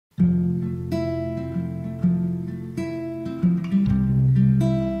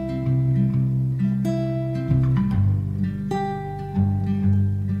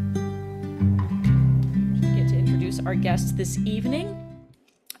Our guest this evening,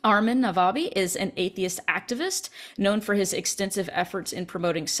 Armin Navabi, is an atheist activist known for his extensive efforts in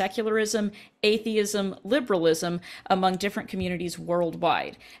promoting secularism, atheism, liberalism among different communities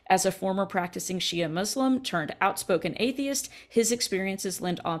worldwide. As a former practicing Shia Muslim turned outspoken atheist, his experiences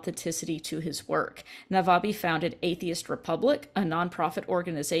lend authenticity to his work. Navabi founded Atheist Republic, a nonprofit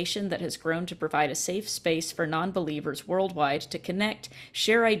organization that has grown to provide a safe space for non-believers worldwide to connect,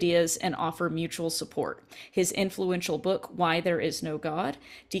 share ideas, and offer mutual support. His influential book, Why There Is No God,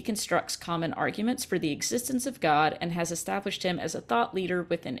 deconstructs common arguments for the existence of God and has established him as a thought leader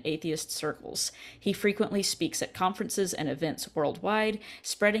within atheist circles. He frequently speaks at conferences and events worldwide,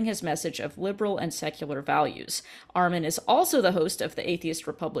 spreading his message of liberal and secular values. Armin is also the host of the Atheist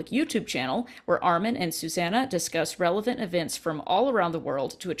Republic YouTube channel, where Armin and Suzanna discuss relevant events from all around the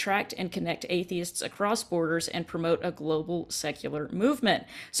world to attract and connect atheists across borders and promote a global secular movement.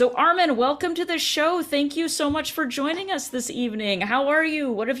 So Armin, welcome to the show. Thank you so much for joining us this evening. How are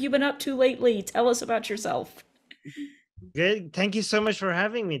you? What have you been up to lately? Tell us about yourself. Good. Thank you so much for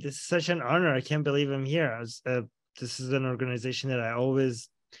having me. This is such an honor. I can't believe I'm here. This is an organization that I always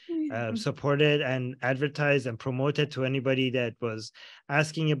supported and advertised and promoted to anybody that was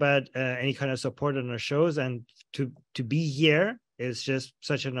asking about any kind of support on our shows. And to be here is just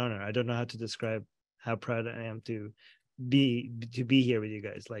such an honor. I don't know how to describe how proud I am to be here with you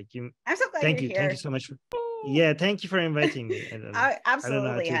guys. Like you. I'm so glad Thank you're you. here. Thank you so much. Yeah, thank you for inviting me.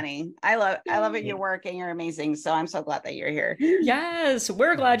 Absolutely, honey. I love it. Your work and you're amazing. So I'm so glad that you're here. Yes,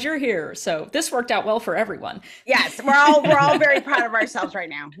 we're glad you're here. So this worked out well for everyone. Yes, we're all very proud of ourselves right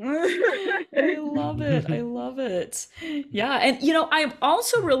now. I love it. I love it. Yeah, and I'm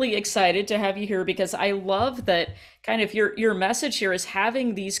also really excited to have you here because I love that kind of your message here is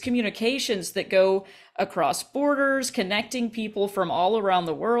having these communications that go across borders, connecting people from all around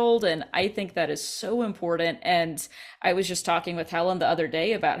the world. And I think that is so important. And I was just talking with Helen the other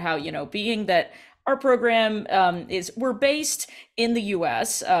day about how, being that our program we're based in the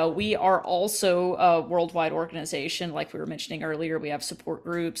US. We are also a worldwide organization. Like we were mentioning earlier, we have support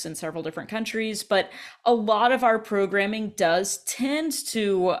groups in several different countries, but a lot of our programming does tend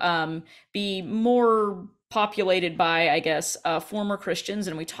to be more populated by, I guess, former Christians.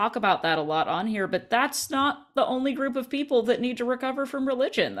 And we talk about that a lot on here, but that's not the only group of people that need to recover from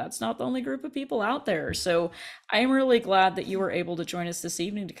religion. That's not the only group of people out there. So I'm really glad that you were able to join us this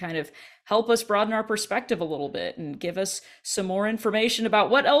evening to kind of help us broaden our perspective a little bit and give us some more information about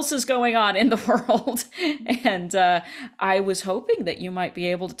what else is going on in the world. And I was hoping that you might be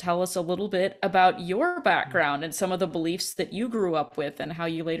able to tell us a little bit about your background and some of the beliefs that you grew up with and how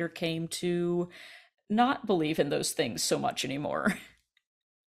you later came to not believe in those things so much anymore.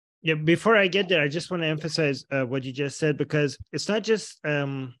 Yeah, before I get there, I just want to emphasize what you just said, because it's not just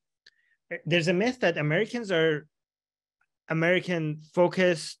there's a myth that Americans are America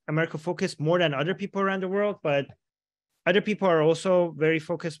focused more than other people around the world, but other people are also very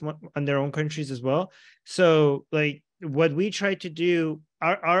focused on their own countries as well. So like what we try to do,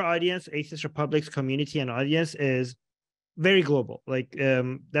 our audience, Atheist Republic's community and audience, is very global. Like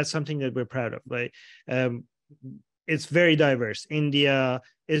that's something that we're proud of. Like it's very diverse. India,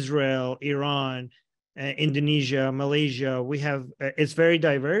 Israel, Iran, Indonesia, Malaysia. We have it's very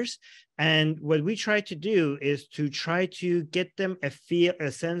diverse. And what we try to do is to try to get them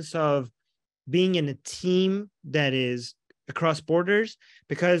a sense of being in a team that is across borders.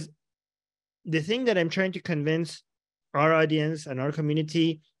 Because the thing that I'm trying to convince our audience and our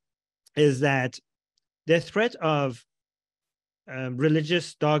community is that the threat of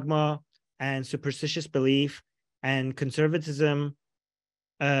religious dogma and superstitious belief and conservatism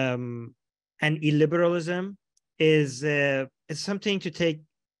and illiberalism is something to take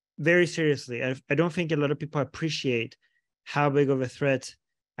very seriously. I don't think a lot of people appreciate how big of a threat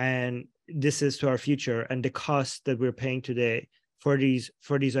and this is to our future and the cost that we're paying today for these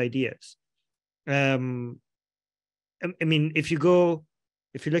ideas. I mean, if you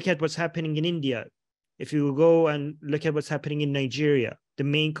look at what's happening in India, if you go and look at what's happening in Nigeria, the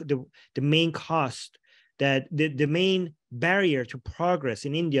main cost, that the main barrier to progress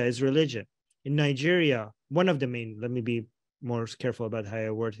in India is religion. In Nigeria, one of the main, let me be more careful about how I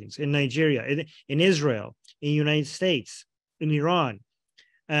word things. In Nigeria, in Israel, in the United States, in Iran.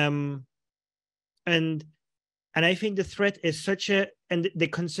 And I think the threat is and the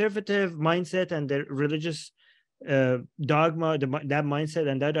conservative mindset and the religious dogma, that mindset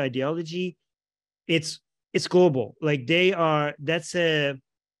and that ideology, it's global. Like they are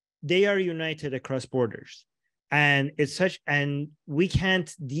united across borders, and we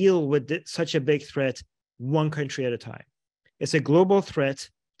can't deal with such a big threat one country at a time. It's a global threat,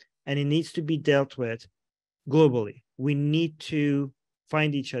 and it needs to be dealt with globally. We need to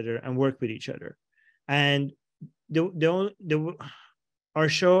find each other and work with each other. And our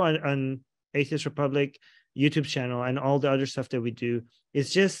show on Atheist Republic YouTube channel and all the other stuff that we do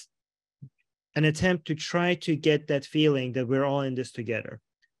is just an attempt to try to get that feeling that we're all in this together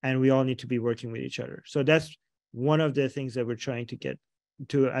and we all need to be working with each other. So that's one of the things that we're trying to get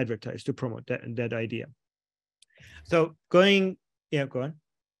to advertise, to promote that idea. So go on.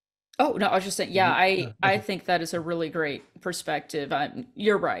 Oh, no, I was just saying, yeah, I think that is a really great perspective.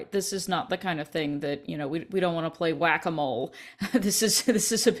 You're right. This is not the kind of thing that, we don't want to play whack-a-mole. This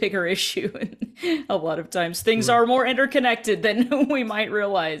is a bigger issue. And a lot of times things are more interconnected than we might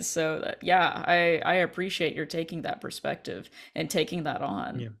realize. So yeah, I appreciate your taking that perspective and taking that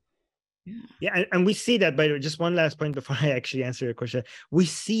on. Yeah, and we see that, by the way, just one last point before I actually answer your question. We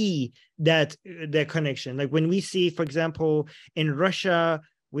see that connection. Like when we see, for example, in Russia,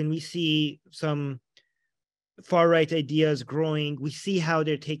 when we see some far-right ideas growing, we see how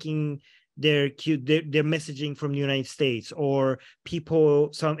they're taking their messaging from the United States, or people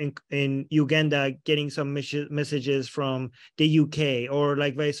in Uganda getting some messages from the UK, or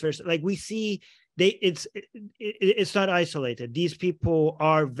like vice versa. Like we see it's not isolated. These people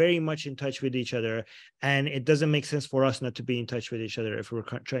are very much in touch with each other, and it doesn't make sense for us not to be in touch with each other if we're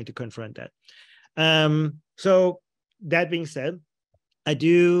trying to confront that. So that being said, I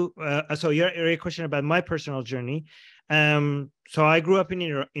do. So your question about my personal journey. So I grew up in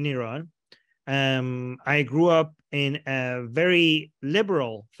Iran. I grew up in a very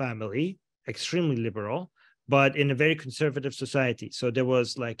liberal family, extremely liberal, but in a very conservative society. So there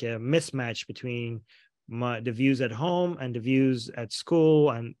was like a mismatch between the views at home and the views at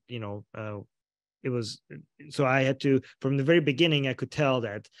school, and it was. So I had to, from the very beginning, I could tell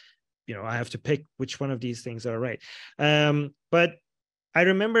that, I have to pick which one of these things are right. But I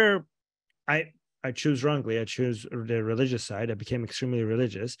remember I choose wrongly. I choose the religious side. I became extremely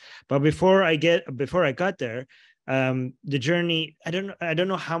religious. But before I got there, the journey, I don't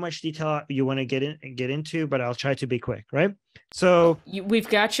know how much detail you want to get into, but I'll try to be quick, right? So we've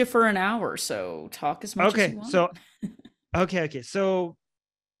got you for an hour, so talk as much as you want. So okay. So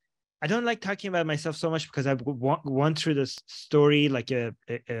I don't like talking about myself so much because I've gone through this story like a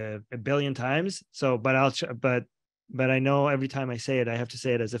billion times. So, but I know every time I say it, I have to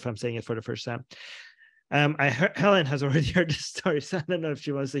say it as if I'm saying it for the first time. Helen has already heard this story, so I don't know if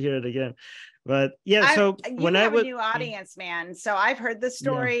she wants to hear it again. But yeah, so when I have a new audience, man. So I've heard the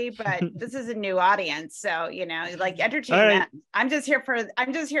story, but this is a new audience. So like entertain that. I'm just here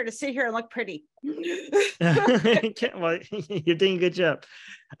to sit here and look pretty. Well, you're doing a good job.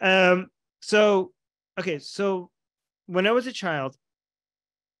 So when I was a child,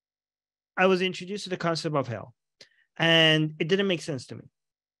 I was introduced to the concept of hell. And it didn't make sense to me.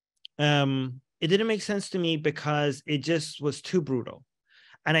 It didn't make sense to me because it just was too brutal.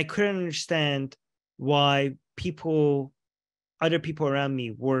 And I couldn't understand why other people around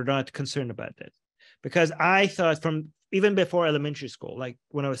me were not concerned about that. Because I thought from even before elementary school, like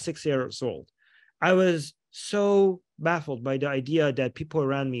when I was 6 years old, I was so baffled by the idea that people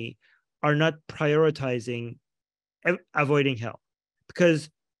around me are not prioritizing avoiding hell.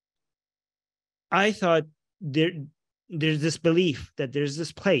 Because I thought there's this belief that there's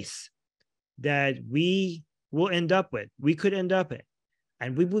this place that we could end up in,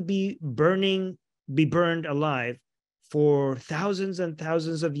 and we would be burned alive for thousands and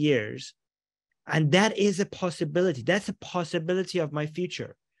thousands of years. And that is a possibility. That's a possibility of my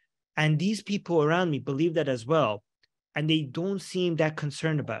future. And these people around me believe that as well. And they don't seem that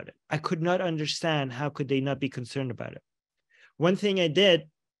concerned about it. I could not understand how could they not be concerned about it. One thing I did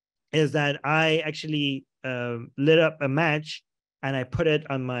is that I actually lit up a match and I put it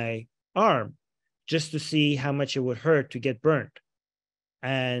on my arm just to see how much it would hurt to get burnt.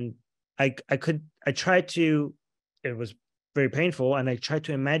 And I tried to, it was very painful, and I tried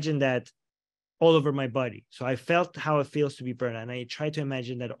to imagine that all over my body. So I felt how it feels to be burned, and I tried to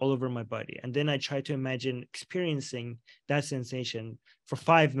imagine that all over my body. And then I tried to imagine experiencing that sensation for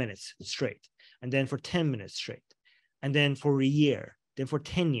 5 minutes straight, and then for 10 minutes straight, and then for a year, then for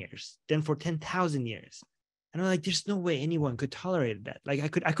 10 years, then for 10,000 years. And I'm like, there's no way anyone could tolerate that. Like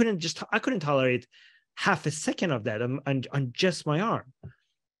I couldn't tolerate half a second of that on just my arm.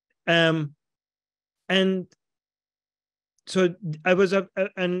 And so I was up,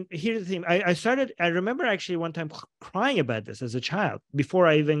 and here's the thing. I remember actually one time crying about this as a child before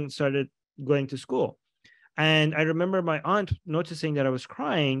I even started going to school. And I remember my aunt noticing that I was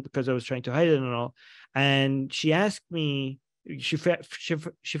crying because I was trying to hide it and all. And she asked me, she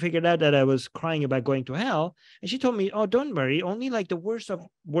figured out that I was crying about going to hell, and she told me, "Oh, don't worry. Only like the worst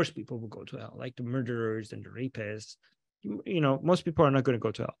people will go to hell, like the murderers and the rapists. Most people are not going to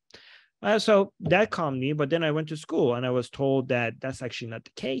go to hell." So that calmed me. But then I went to school, and I was told that that's actually not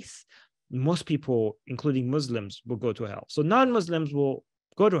the case. Most people, including Muslims, will go to hell. So non-Muslims will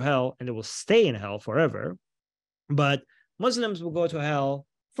go to hell, and they will stay in hell forever. But Muslims will go to hell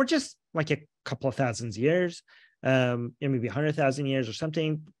for just like a couple of thousand years. Maybe 100,000 years or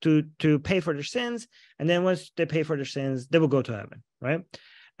something to pay for their sins, and then once they pay for their sins, they will go to heaven, right?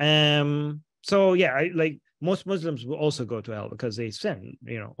 So yeah, most Muslims will also go to hell because they sin.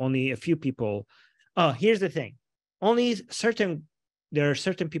 Only a few people. Oh, here's the thing: there are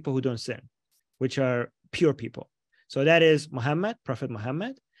certain people who don't sin, which are pure people. So that is Prophet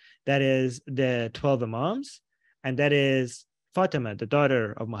Muhammad, that is the 12 Imams, and that is Fatima, the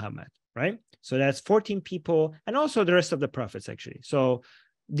daughter of Muhammad, right? So that's 14 people, and also the rest of the prophets, actually. So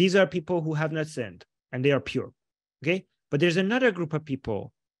these are people who have not sinned, and they are pure, okay? But there's another group of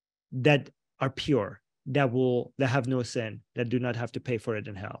people that are pure, that have no sin, that do not have to pay for it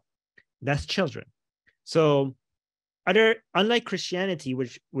in hell. That's children. So unlike Christianity,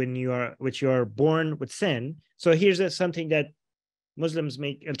 which you are born with sin. So here's something that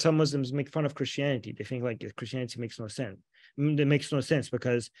some Muslims make fun of Christianity. They think like Christianity makes no sense. It makes no sense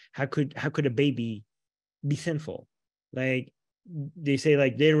because how could a baby be sinful? Like they say,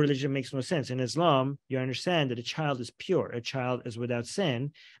 like their religion makes no sense. In Islam, you understand that a child is pure, a child is without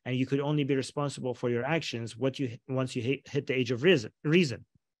sin, and you could only be responsible for your actions once you hit the age of reason.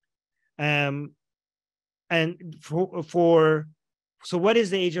 So what is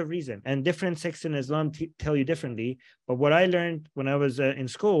the age of reason? And different sects in Islam tell you differently. But what I learned when I was in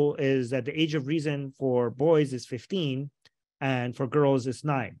school is that the age of reason for boys is 15, and for girls is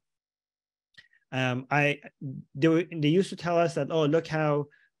 9. They used to tell us that, oh, look how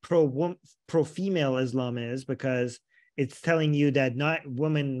pro female Islam is, because it's telling you that not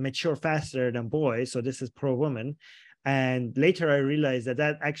women mature faster than boys, so this is pro woman. And later I realized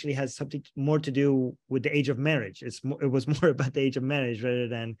that actually has something more to do with the age of marriage. It was more about the age of marriage rather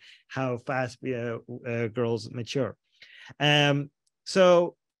than how fast girls mature.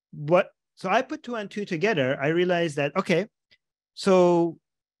 So I put 2 and 2 together. I realized that, okay, so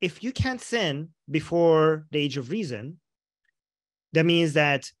if you can't sin before the age of reason, that means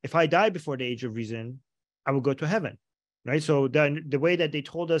that if I die before the age of reason, I will go to heaven, right? So the way that they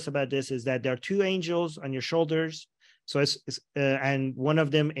told us about this is that there are 2 angels on your shoulders. So and one of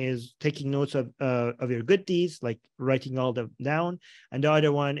them is taking notes of your good deeds, like writing all them down, and the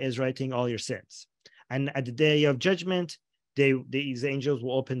other one is writing all your sins. And at the day of judgment, these angels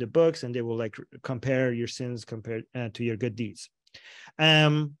will open the books and they will like compare your sins compared to your good deeds.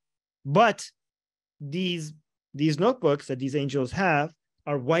 But these notebooks that these angels have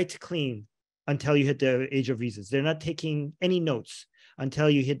are wiped clean until you hit the age of reason. They're not taking any notes until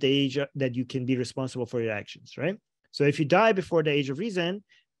you hit the age that you can be responsible for your actions, right? So if you die before the age of reason,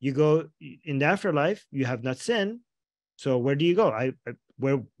 you go in the afterlife, you have not sinned. So where do you go?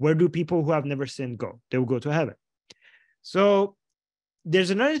 Where do people who have never sinned go? They will go to heaven. So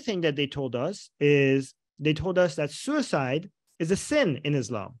there's another thing that they told us that suicide is a sin in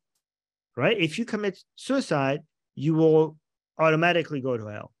Islam, right? If you commit suicide, you will automatically go to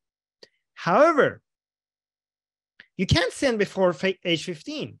hell. However, you can't sin before age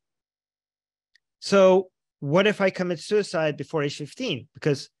 15. So what if I commit suicide before age 15?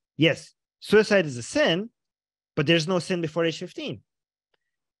 Because yes, suicide is a sin, but there's no sin before age 15.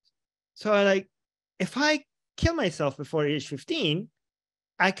 So if I kill myself before age 15,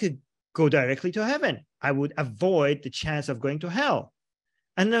 I could go directly to heaven. I would avoid the chance of going to hell.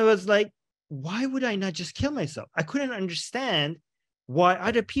 And I was like, why would I not just kill myself? I couldn't understand why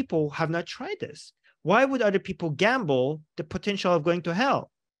other people have not tried this. Why would other people gamble the potential of going to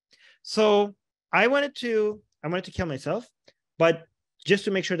hell? So I wanted to kill myself, but just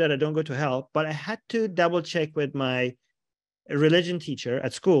to make sure that I don't go to hell. But I had to double check with my religion teacher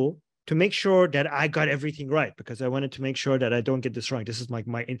at school to make sure that I got everything right, because I wanted to make sure that I don't get this wrong. This is like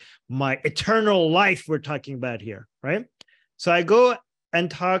my eternal life we're talking about here, right? So I go and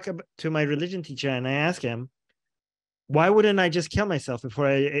talk to my religion teacher and I ask him, why wouldn't I just kill myself before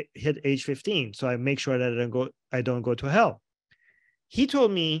I hit age 15? So I make sure that I don't go to hell. He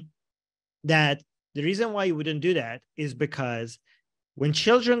told me that the reason why you wouldn't do that is because when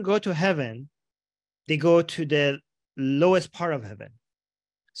children go to heaven, they go to the lowest part of heaven.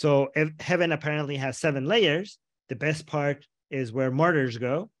 So if heaven apparently has 7 layers, the best part is where martyrs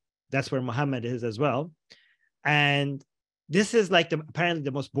go. That's where Muhammad is as well. And this is like apparently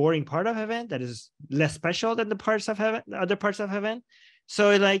the most boring part of heaven that is less special than the parts of heaven, the other parts of heaven.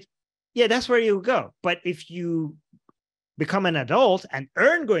 So like, yeah, that's where you go. But if you become an adult and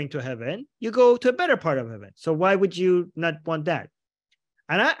earn going to heaven, you go to a better part of heaven. So why would you not want that?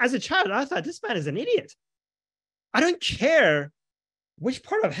 And as a child, I thought, this man is an idiot. I don't care which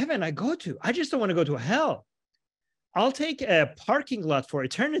part of heaven I go to. I just don't want to go to hell. I'll take a parking lot for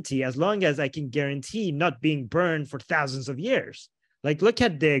eternity as long as I can guarantee not being burned for thousands of years. Like, look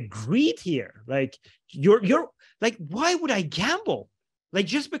at the greed here. Like, you're like, why would I gamble? Like,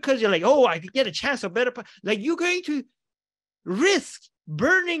 just because you're like, oh, I could get a chance of better, like, you're going to risk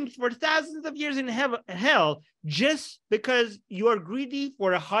burning for thousands of years in hell just because you are greedy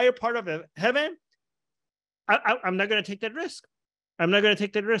for a higher part of heaven. I'm not going to take that risk. I'm not going to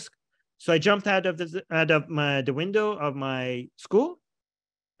take that risk. So I jumped out of the window of my school.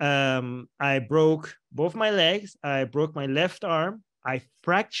 I broke both my legs. I broke my left arm. I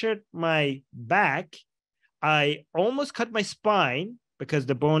fractured my back. I almost cut my spine because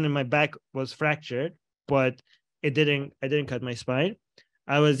the bone in my back was fractured, but I didn't cut my spine.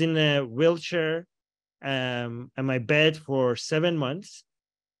 I was in a wheelchair on my bed for 7 months.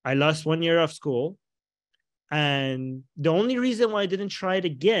 I lost 1 year of school. And the only reason why I didn't try it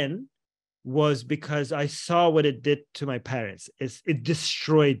again was because I saw what it did to my parents. It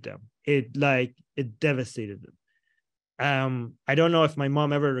destroyed them. It devastated them. I don't know if my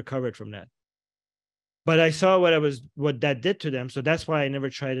mom ever recovered from that, but I saw what that did to them. So that's why I never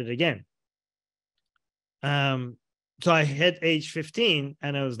tried it again. So I hit age 15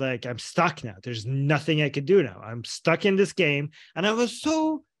 and I was like, I'm stuck now. There's nothing I could do now. I'm stuck in this game. And I was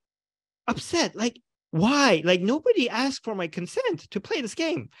so upset. Like, why? Like, nobody asked for my consent to play this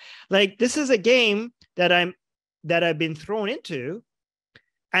game. Like, this is a game that I've been thrown into,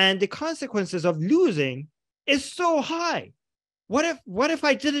 and the consequences of losing is so high. What if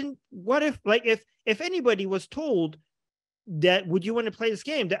I didn't? What if anybody was told that, would you want to play this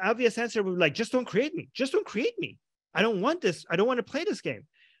game? The obvious answer would be like, just don't create me. Just don't create me. I don't want this. I don't want to play this game.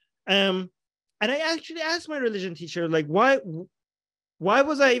 And I actually asked my religion teacher, like, why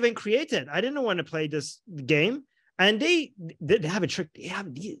was I even created? I didn't want to play this game. And they have a trick. They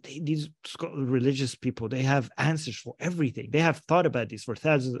have these religious people. They have answers for everything. They have thought about this for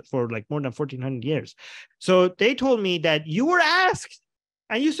like more than 1,400 years. So they told me that you were asked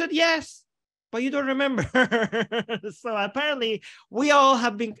and you said yes, but you don't remember. So apparently we all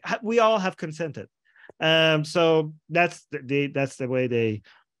have consented. So that's the way they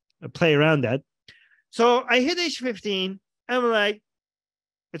play around that. So I hit age 15. I'm like,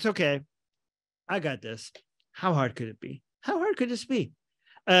 it's okay. I got this. How hard could it be? How hard could this be?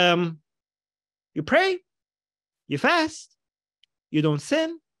 You pray, you fast, you don't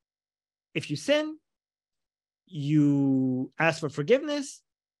sin. If you sin, you ask for forgiveness,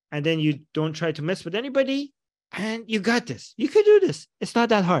 and then you don't try to mess with anybody, and you got this. You could do this. It's not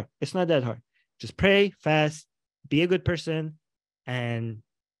that hard. It's not that hard. Just pray, fast, be a good person, and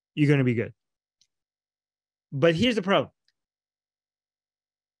you're going to be good. But here's the problem.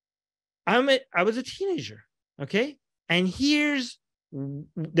 I was a teenager, okay? And here's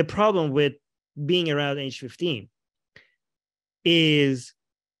the problem with being around age 15 is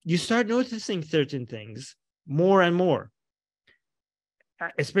you start noticing certain things more and more.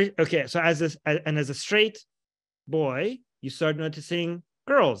 Okay, so as a straight boy, you start noticing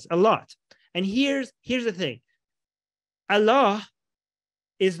girls a lot. And here's the thing. Allah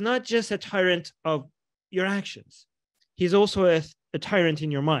is not just a tyrant of your actions. He's also a tyrant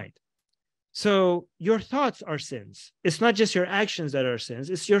in your mind. So your thoughts are sins. It's not just your actions that are sins.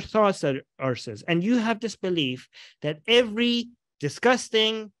 It's your thoughts that are sins. And you have this belief that every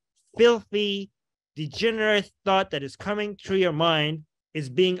disgusting, filthy, degenerate thought that is coming through your mind is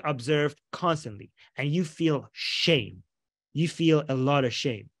being observed constantly. And you feel shame. You feel a lot of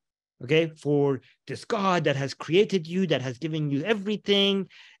shame, okay, for this God that has created you, that has given you everything.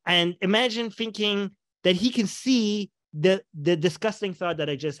 And imagine thinking that he can see the disgusting thought that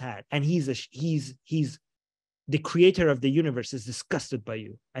I just had, and he's the creator of the universe is disgusted by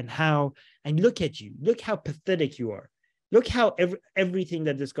you, and look at you, look how pathetic you are, look how everything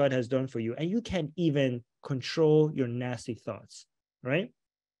that this God has done for you, and you can't even control your nasty thoughts, right?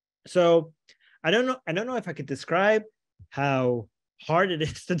 So I don't know if I could describe how hard it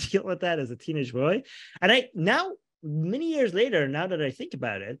is to deal with that as a teenage boy. And now many years later, now that I think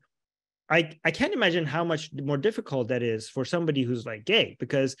about it, I can't imagine how much more difficult that is for somebody who's like gay,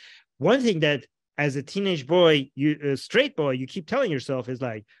 because one thing that as a teenage boy, a straight boy, you keep telling yourself is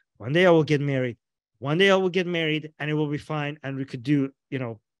like, one day I will get married, and it will be fine, and we could do,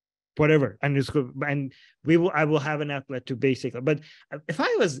 whatever, and it's good, and I will have an outlet to basically. But if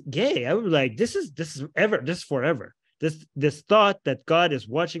I was gay, I would be like, this is forever. This thought that God is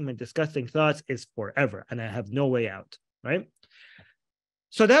watching my disgusting thoughts is forever, and I have no way out, right?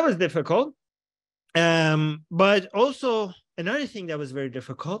 So that was difficult. But also another thing that was very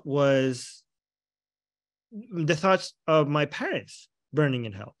difficult was the thoughts of my parents burning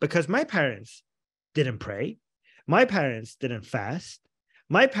in hell, because my parents didn't pray. My parents didn't fast.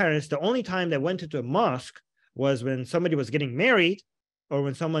 My parents, the only time they went into a mosque was when somebody was getting married or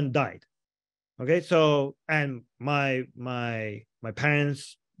when someone died. Okay, so, and my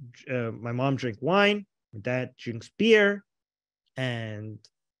parents, my mom drank wine, my dad drinks beer, and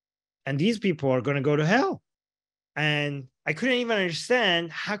these people are going to go to hell. And I couldn't even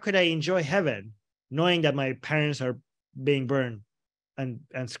understand, how could I enjoy heaven knowing that my parents are being burned and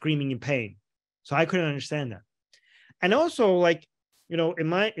screaming in pain? So I couldn't understand that. And also, like, you know, in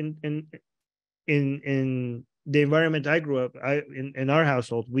the environment I grew up, in our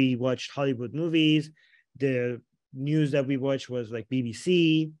household, we watched Hollywood movies. The news that we watched was like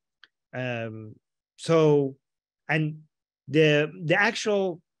BBC. So, and the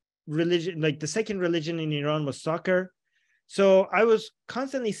actual religion, like the second religion in Iran, was soccer. So I was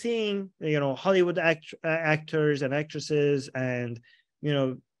constantly seeing, you know, Hollywood actors and actresses, and, you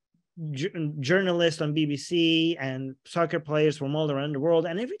know, journalists on BBC and soccer players from all around the world.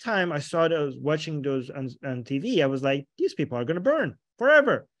 And every time I saw those, watching those on TV, I was like, these people are going to burn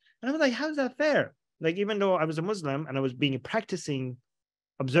forever. And I was like, how's that fair? Like, even though I was a Muslim and I was being a practicing,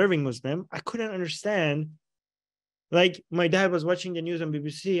 observing Muslim, I couldn't understand. Like, my dad was watching the news on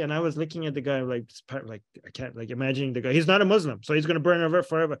BBC, and I was looking at the guy like I can't, like, imagining the guy. He's not a Muslim, so he's going to burn over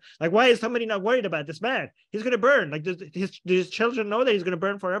forever. Like, why is somebody not worried about this man? He's going to burn. Like, do his children know that he's going to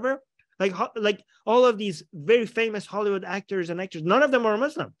burn forever? Like all of these very famous Hollywood actors and actors, none of them are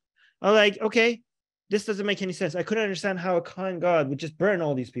Muslim. I'm like, okay, this doesn't make any sense. I couldn't understand how a kind God would just burn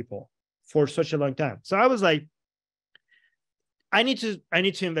all these people for such a long time. So I was like, I need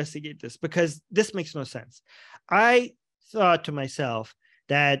to investigate this, because this makes no sense. I thought to myself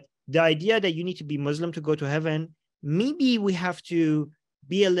that the idea that you need to be Muslim to go to heaven, maybe we have to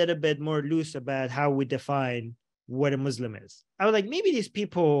be a little bit more loose about how we define what a Muslim is. I was like, maybe these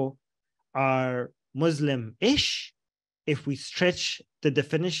people are Muslim-ish if we stretch the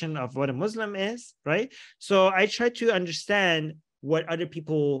definition of what a Muslim is, right? So I tried to understand what other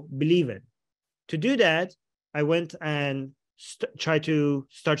people believe in. To do that, I went and tried to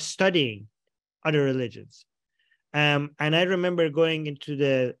start studying other religions. And I remember going into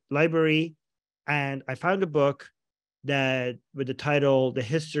the library, and I found a book that with the title, The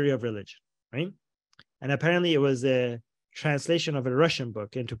History of Religion, right? And apparently it was a translation of a Russian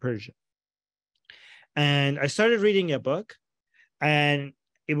book into Persian. And I started reading a book, and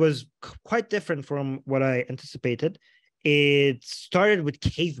it was quite different from what I anticipated. It started with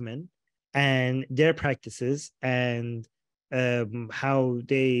cavemen and their practices, and how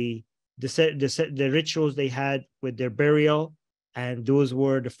the rituals they had with their burial, and those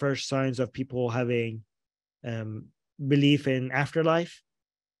were the first signs of people having belief in afterlife.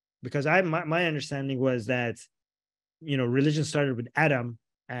 Because my understanding was that, you know, religion started with Adam,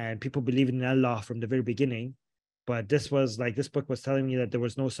 and people believed in Allah from the very beginning. But this book was telling me that there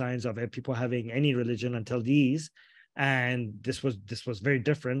was no signs of people having any religion until these. And this was very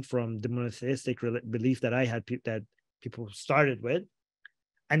different from the monotheistic belief that I had, that people started with.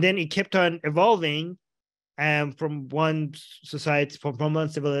 And then it kept on evolving, from one society, from one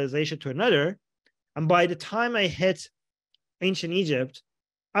civilization to another. And by the time I hit ancient Egypt,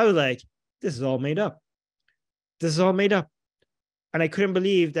 I was like, this is all made up. This is all made up. And I couldn't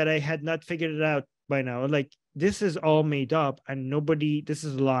believe that I had not figured it out by now. Like, this is all made up, and this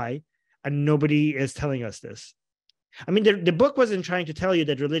is a lie, and nobody is telling us this. I mean, the book wasn't trying to tell you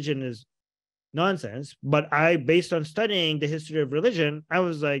that religion is nonsense, but based on studying the history of religion, I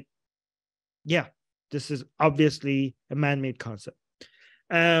was like, yeah, this is obviously a man-made concept.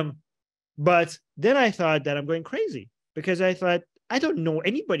 But then I thought that I'm going crazy, because I thought, I don't know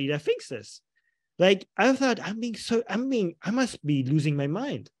anybody that thinks this. Like, I thought I must be losing my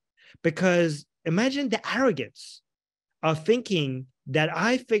mind, because imagine the arrogance of thinking that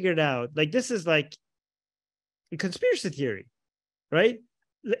I figured out, like, this is like a conspiracy theory, right?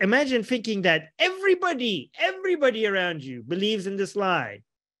 Imagine thinking that everybody around you believes in this lie,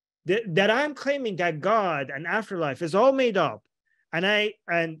 that I'm claiming that God and afterlife is all made up.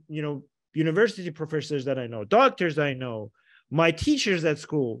 And you know, university professors that I know, doctors I know, my teachers at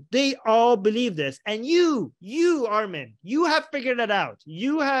school, they all believe this. And you, Armin, you have figured it out.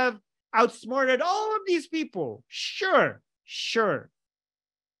 You have outsmarted all of these people. Sure.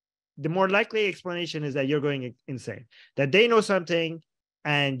 the more likely explanation is that you're going insane, that they know something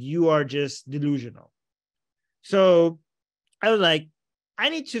and you are just delusional. So I was like, I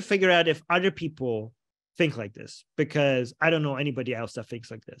need to figure out if other people think like this, because I don't know anybody else that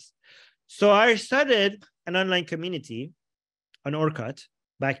thinks like this. So I started an online community on Orkut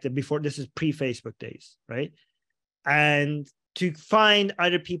back then, before, this is pre-Facebook days, right? And to find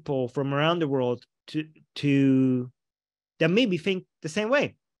other people from around the world to that maybe think the same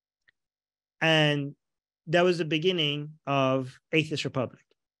way. And that was the beginning of Atheist Republic,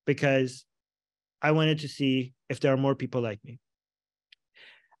 because I wanted to see if there are more people like me.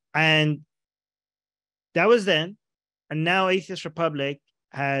 And that was then. And now Atheist Republic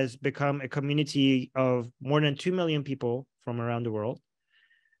has become a community of more than 2 million people from around the world.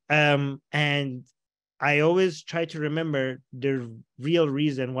 And I always try to remember the real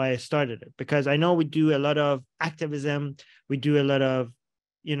reason why I started it, because I know we do a lot of activism. We do a lot of,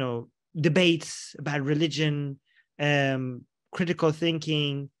 debates about religion, critical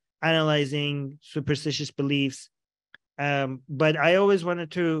thinking, analyzing superstitious beliefs. But I always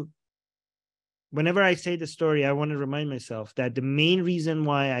wanted to, whenever I say the story, I want to remind myself that the main reason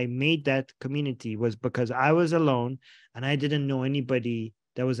why I made that community was because I was alone and I didn't know anybody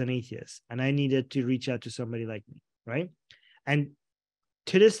that was an atheist, and I needed to reach out to somebody like me, right? And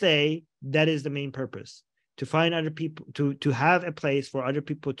to this day, that is the main purpose, to find other people, to have a place for other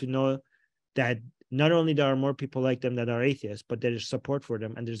people to know that not only there are more people like them that are atheists, but there is support for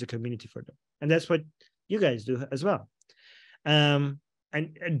them and there's a community for them. And that's what you guys do as well. And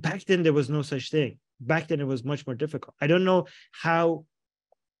back then there was no such thing. Back then it was much more difficult. I don't know how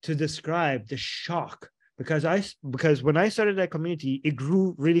to describe the shock, because when I started that community, it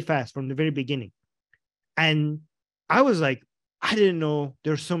grew really fast from the very beginning. And I was like, I didn't know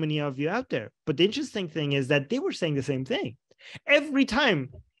there's so many of you out there. But the interesting thing is that they were saying the same thing every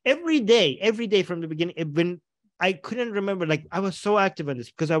time, every day from the beginning. When I couldn't remember, like I was so active on this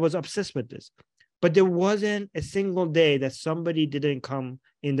because I was obsessed with this. But there wasn't a single day that somebody didn't come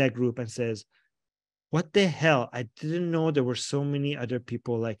in that group and says, what the hell? I didn't know there were so many other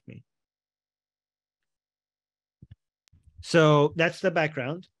people like me. So that's the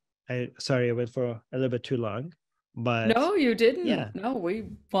background. Sorry, I went for a little bit too long, but no, you didn't. Yeah. No, we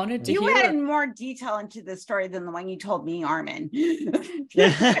wanted to You hear. had more detail into the story than the one you told me, Armin. Yeah,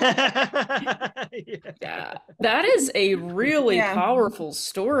 that is a really powerful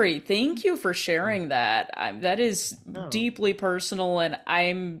story. Thank you for sharing that. That is deeply personal, and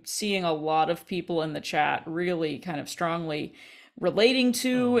I'm seeing a lot of people in the chat really kind of strongly relating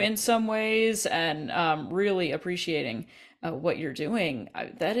to in some ways, and really appreciating what you're doing.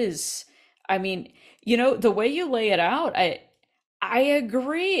 That is, I mean, the way you lay it out, I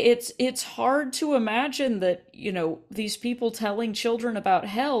agree. It's hard to imagine that, these people telling children about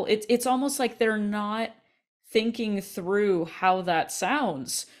hell, it's almost like they're not thinking through how that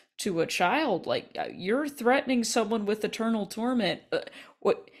sounds to a child. Like you're threatening someone with eternal torment.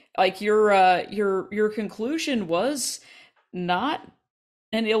 Like your conclusion was not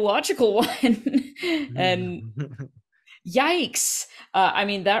an illogical one. And yikes. I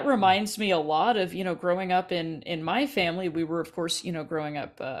mean, that reminds me a lot of, growing up in my family. We were, of course, growing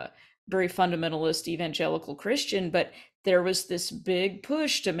up very fundamentalist evangelical Christian, but there was this big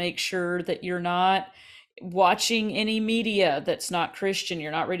push to make sure that you're not watching any media that's not Christian.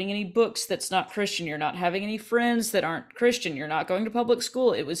 You're not reading any books that's not Christian. You're not having any friends that aren't Christian. You're not going to public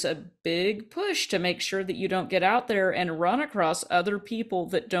school. It was a big push to make sure that you don't get out there and run across other people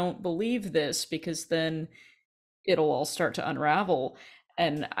that don't believe this, because then it'll all start to unravel.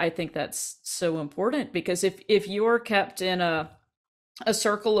 And I think that's so important, because if you're kept in a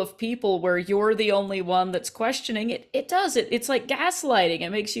circle of people where you're the only one that's questioning it, it's like gaslighting. It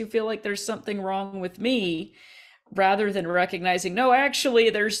makes you feel like there's something wrong with me, rather than recognizing, no,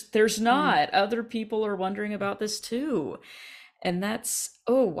 actually there's not. Other people are wondering about this too. And that's,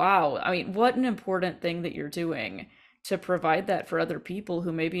 oh wow, I mean, what an important thing that you're doing to provide that for other people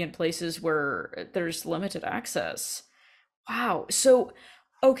who may be in places where there's limited access. Wow. So,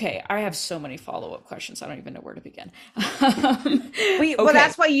 okay, I have so many follow-up questions. I don't even know where to begin. Well,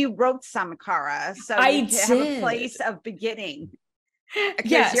 that's why you wrote Samakara. So I you did have a place of beginning.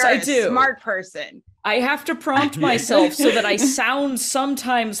 Yes, you're I a do. Smart person. I have to prompt myself so that I sound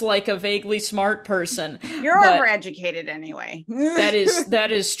sometimes like a vaguely smart person. You're overeducated anyway.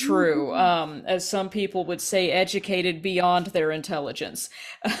 that is true. As some people would say, educated beyond their intelligence.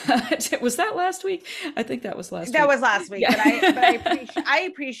 Was that last week? I think that was last week. That was last week, yeah. but I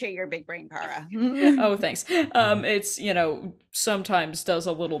appreciate your big brain, Cara. Oh, thanks. It's, sometimes does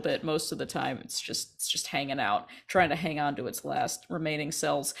a little bit. Most of the time, it's just hanging out, trying to hang on to its last remaining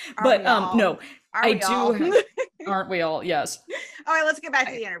cells. But no. Aren't we all? Yes. All right, let's get back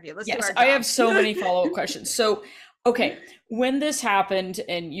to the interview. Let's do our job. I have so many follow-up questions. So, okay, when this happened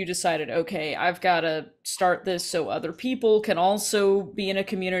and you decided, okay, I've got to start this so other people can also be in a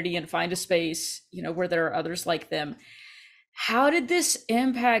community and find a space, where there are others like them. How did this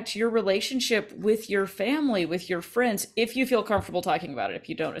impact your relationship with your family, with your friends? If you feel comfortable talking about it, if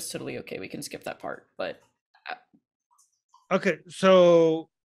you don't, it's totally okay. We can skip that part. But okay, so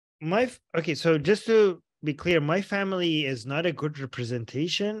so just to be clear, my family is not a good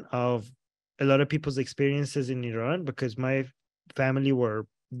representation of a lot of people's experiences in Iran, because my family were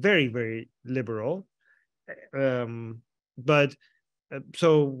very, very liberal. So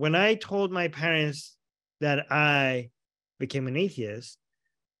when I told my parents that I became an atheist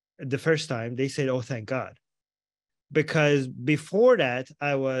the first time, they said, "Oh, thank God," because before that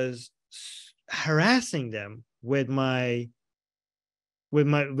I was harassing them with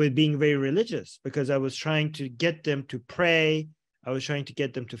being very religious, because I was trying to get them to pray. I was trying to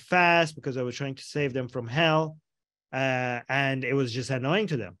get them to fast, because I was trying to save them from hell. And it was just annoying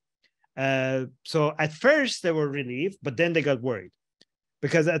to them. So at first they were relieved, but then they got worried.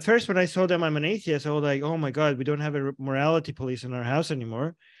 Because at first when I told them I'm an atheist, I was like, oh my God, we don't have a morality police in our house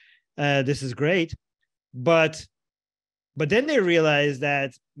anymore. This is great. But then they realized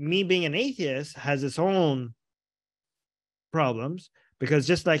that me being an atheist has its own problems. Because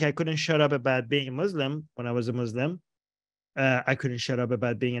just like I couldn't shut up about being a Muslim when I was a Muslim, I couldn't shut up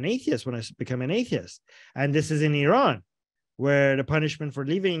about being an atheist when I became an atheist. And this is in Iran, where the punishment for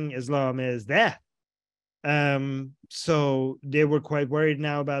leaving Islam is death. So they were quite worried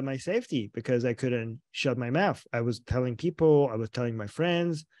now about my safety, because I couldn't shut my mouth. I was telling people, I was telling my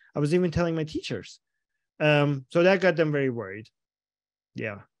friends, I was even telling my teachers. So that got them very worried.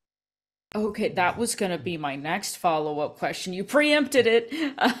 Yeah. Okay, that was going to be my next follow-up question. You preempted it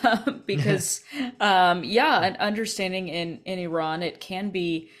because, an understanding in Iran, it can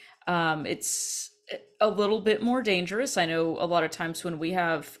be, it's a little bit more dangerous. I know a lot of times when we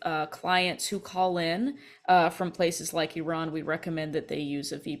have clients who call in from places like Iran, we recommend that they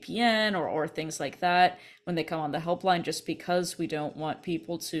use a VPN or things like that when they come on the helpline, just because we don't want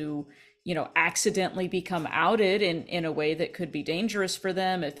people to accidentally become outed in a way that could be dangerous for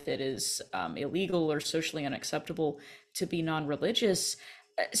them if it is illegal or socially unacceptable to be non-religious.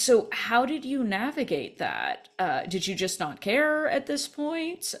 So how did you navigate that? Did you just not care at this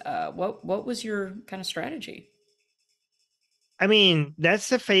point? What was your kind of strategy? I mean, that's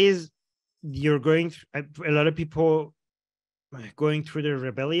the phase you're going through. A lot of people going through the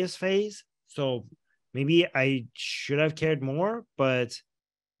rebellious phase. So maybe I should have cared more, but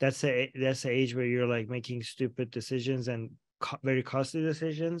that's the age where you're like making stupid decisions and very costly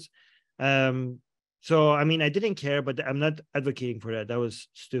decisions. So I mean, I didn't care, but I'm not advocating for that. That was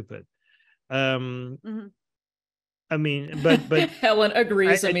stupid. I mean, but Helen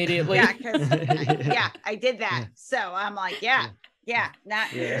agrees immediately. Yeah, I did that. So I'm like,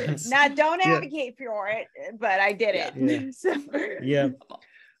 not don't advocate for it, but I did it. Yeah.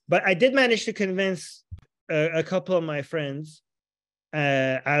 But I did manage to convince a couple of my friends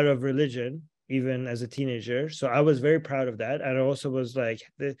out of religion, even as a teenager. So I was very proud of that. And I also was like,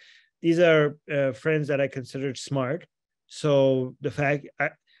 these are friends that I considered smart. So the fact I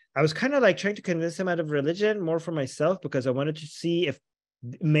was kind of like trying to convince them out of religion more for myself, because I wanted to see if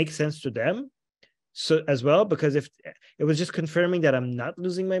it makes sense to them. So as well, because if it was just confirming that I'm not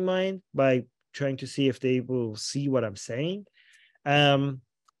losing my mind by trying to see if they will see what I'm saying.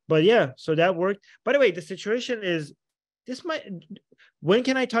 But yeah, so that worked. By the way, the situation is, when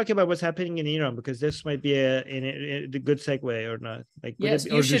can I talk about what's happening in Iran? Because this might be a good segue or not. Like, yes,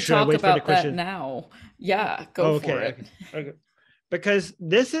 you should talk about that now. Yeah, go for it. Okay. Because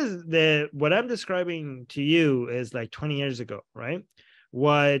this is what I'm describing to you is like 20 years ago, right?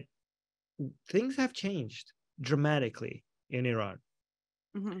 What things have changed dramatically in Iran.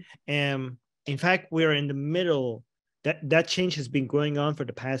 And in fact, we're in the middle. That change has been going on for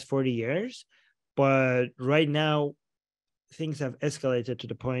the past 40 years. But right now, things have escalated to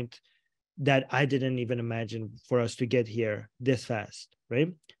the point that I didn't even imagine for us to get here this fast,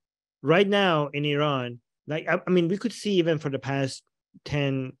 right? Right now in Iran, like, I mean, we could see even for the past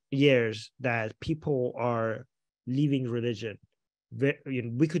 10 years that people are leaving religion.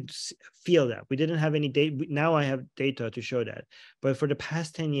 We could feel that. We didn't have any data. Now I have data to show that. But for the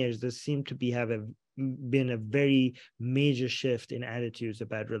past 10 years, there seemed to been a very major shift in attitudes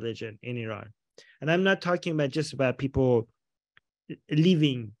about religion in Iran. And I'm not talking about just about people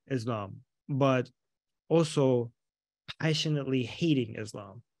leaving Islam, but also passionately hating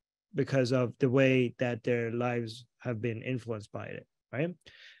Islam because of the way that their lives have been influenced by it, right?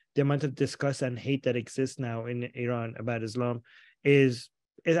 The amount of disgust and hate that exists now in Iran about Islam is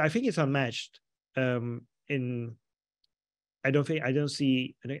I think it's unmatched. I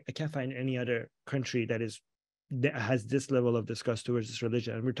can't find any other country that has this level of disgust towards this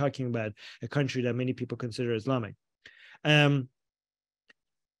religion. And we're talking about a country that many people consider Islamic. To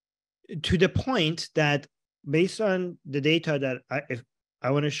the point that based on the data that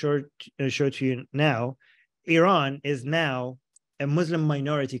I want to show to you now, Iran is now a Muslim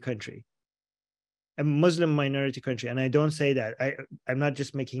minority country. A Muslim minority country. And I don't say that. I'm not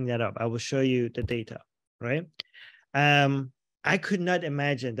just making that up. I will show you the data, right? I could not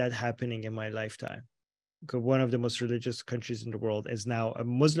imagine that happening in my lifetime. Because one of the most religious countries in the world is now a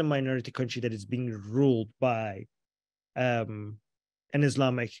Muslim minority country that is being ruled by an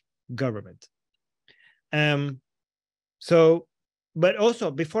Islamic government. But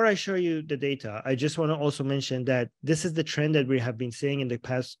also, before I show you the data, I just want to also mention that this is the trend that we have been seeing in the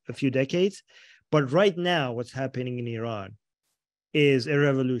past few decades. But right now, what's happening in Iran is a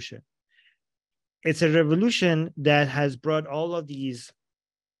revolution. It's a revolution that has brought all of these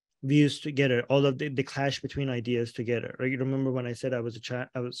views together, all of the clash between ideas together. Right? You remember when I said I was a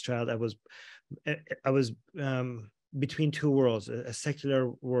child? I was between two worlds: a secular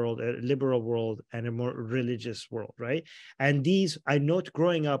world, a liberal world, and a more religious world. Right? And these,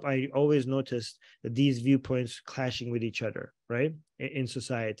 growing up, I always noticed that these viewpoints clashing with each other. Right? In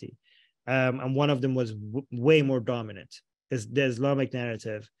society. And one of them was way more dominant. Is the Islamic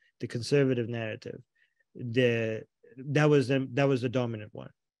narrative, the conservative narrative. That was the dominant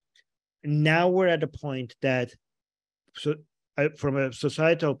one. Now we're at a point that, from a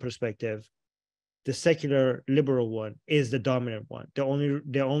societal perspective, the secular liberal one is the dominant one. The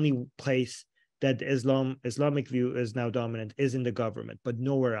only place that the Islamic view is now dominant is in the government, but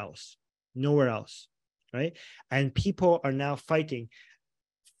nowhere else, right? And people are now fighting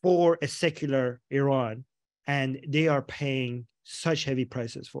for a secular Iran, and they are paying such heavy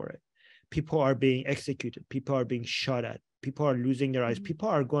prices for it. People are being executed. People are being shot at. People are losing their eyes. People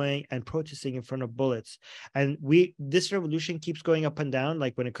are going and protesting in front of bullets. And this revolution keeps going up and down,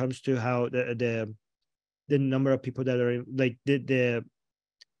 like when it comes to how the number of people that are like the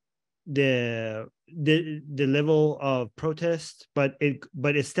level of protest, but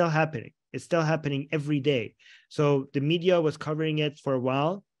it's still happening. It's still happening every day. So the media was covering it for a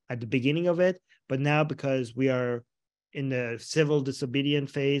while at the beginning of it, but now because we are in the civil disobedient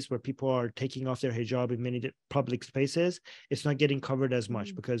phase where people are taking off their hijab in many public spaces, it's not getting covered as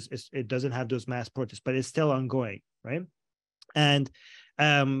much because it doesn't have those mass protests, but it's still ongoing, right? And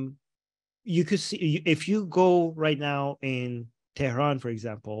you could see, if you go right now in Tehran, for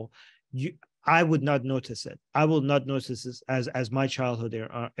example, I would not notice it. I will not notice this as my childhood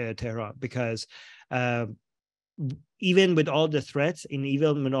in Tehran, because even with all the threats and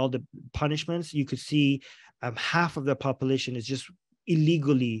even with all the punishments, you could see half of the population is just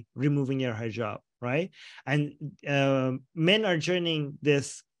illegally removing their hijab, right? And men are joining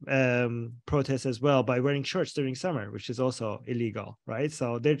this protest as well by wearing shorts during summer, which is also illegal, right?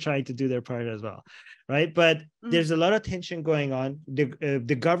 So they're trying to do their part as well, right? But there's a lot of tension going on.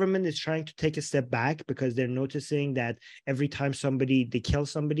 The government is trying to take a step back because they're noticing that every time they kill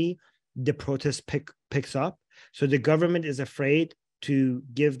somebody, the protest picks up. So the government is afraid to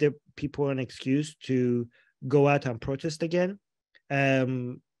give the people an excuse to go out and protest again.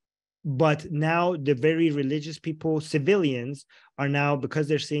 But now the very religious people, civilians, are now, because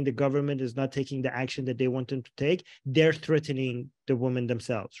they're seeing the government is not taking the action that they want them to take, they're threatening the women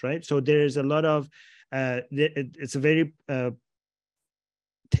themselves, right? So there's a lot of, it's a very, the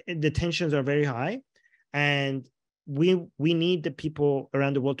tensions are very high, and we need the people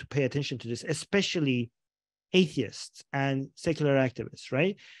around the world to pay attention to this, especially atheists and secular activists,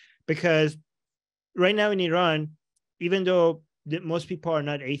 right? Because right now in Iran, even though most people are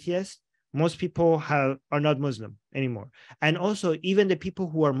not atheists, most people are not Muslim anymore. And also, even the people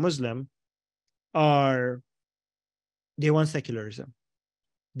who are Muslim they want secularism.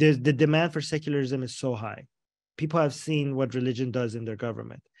 The demand for secularism is so high. People have seen what religion does in their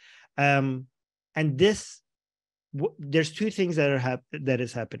government. And there's two things that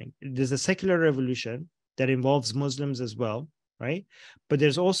is happening. There's a secular revolution that involves Muslims as well, right? But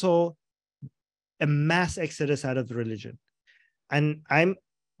there's also a mass exodus out of the religion. And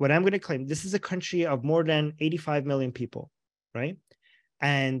what I'm going to claim, this is a country of more than 85 million people, right?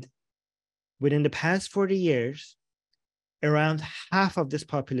 And within the past 40 years, around half of this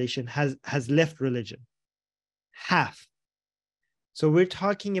population has left religion. Half. So we're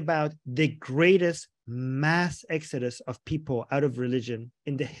talking about the greatest mass exodus of people out of religion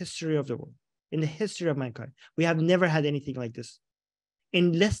in the history of the world, in the history of mankind. We have never had anything like this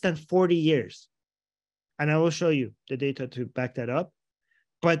in less than 40 years. And I will show you the data to back that up.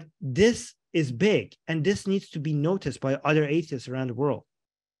 But this is big, and this needs to be noticed by other atheists around the world.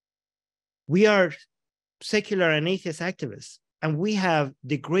 We are secular and atheist activists, and we have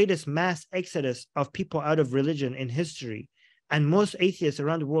the greatest mass exodus of people out of religion in history. And most atheists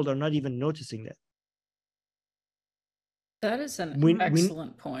around the world are not even noticing that. That is an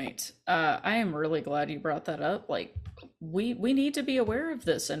excellent point. I am really glad you brought that up. Like, we need to be aware of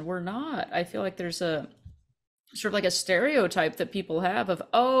this, and we're not. I feel like there's a sort of like a stereotype that people have of,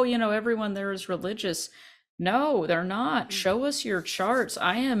 oh, you know, everyone there is religious. No, they're not. Show us your charts.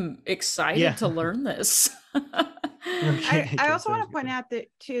 I am excited to learn this. I also want to point out that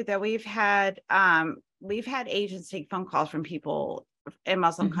too, that we've had agents take phone calls from people in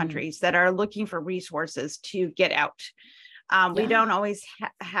Muslim countries that are looking for resources to get out. We don't always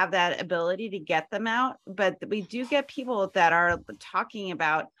have that ability to get them out, but we do get people that are talking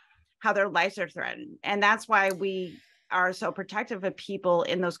about how their lives are threatened. And that's why we are so protective of people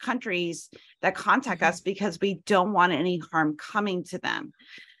in those countries that contact us, because we don't want any harm coming to them.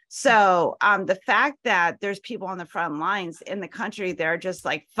 So the fact that there's people on the front lines in the country, they're just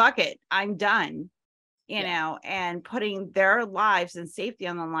like, fuck it, I'm done, you know, and putting their lives and safety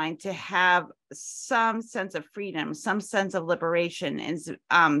on the line to have some sense of freedom, some sense of liberation is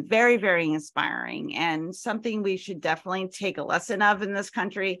very, very inspiring, and something we should definitely take a lesson of in this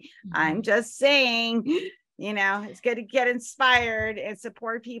country. I'm just saying, you know, it's good to get inspired and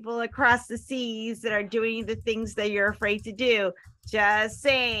support people across the seas that are doing the things that you're afraid to do. Just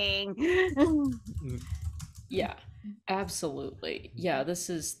saying. Yeah, absolutely. Yeah, this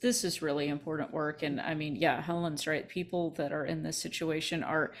is really important work. And I mean, yeah, Helen's right. People that are in this situation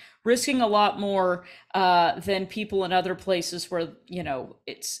are risking a lot more than people in other places where, you know,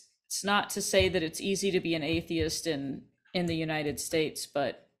 it's not to say that it's easy to be an atheist in the United States,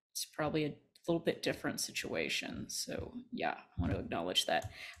 but it's probably a little bit different situation. So yeah, I want to acknowledge that.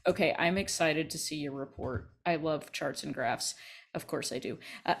 Okay, I'm excited to see your report. I love charts and graphs. Of course I do.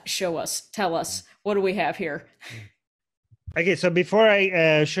 Show us, tell us, what do we have here? Okay, so before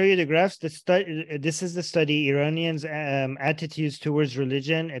I show you the graphs, this is the study, Iranians' attitudes towards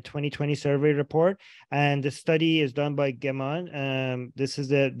religion, a 2020 survey report, and the study is done by Geman.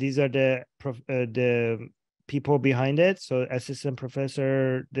 These are the people behind it. So assistant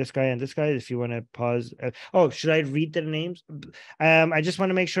professor, this guy and this guy, if you want to pause. Should I read the names? I just want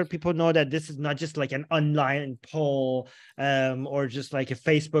to make sure people know that this is not just like an online poll or just like a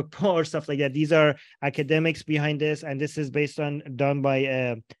Facebook poll or stuff like that. These are academics behind this, and this is done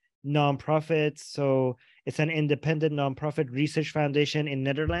by nonprofits. So it's an independent nonprofit research foundation in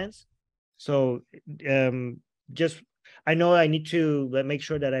Netherlands. So I know I need to make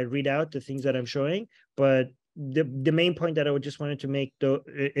sure that I read out the things that I'm showing, but the main point that I would just wanted to make though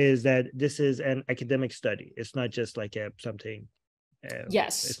is that this is an academic study. It's not just like something.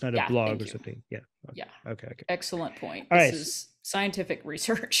 Yes, it's not a blog or something. Yeah. Yeah. Okay. Excellent point. This is scientific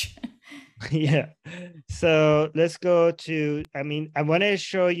research. Yeah. So let's go to. I mean, I want to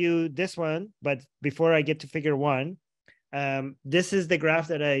show you this one, but before I get to figure one. This is the graph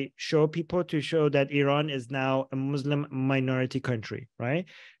that I show people to show that Iran is now a Muslim minority country, right?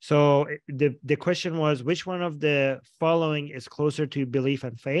 So the question was, which one of the following is closer to belief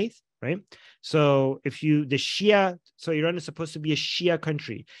and faith, right? So so Iran is supposed to be a Shia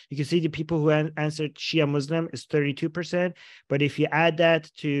country. You can see the people who answered Shia Muslim is 32%, but if you add that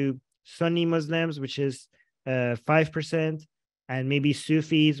to Sunni Muslims, which is 5%, and maybe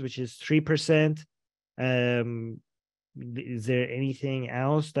Sufis, which is 3%, is there anything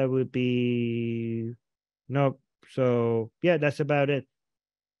else that would be no? So yeah, that's about it.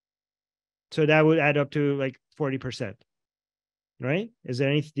 So that would add up to like 40%, right? Is there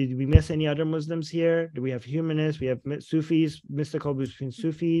any? Did we miss any other Muslims here? Do we have humanists? We have Sufis, mystical between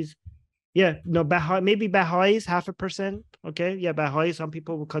Sufis. Yeah, no, maybe Baha'is, 0.5%. Okay, yeah, Baha'i. Some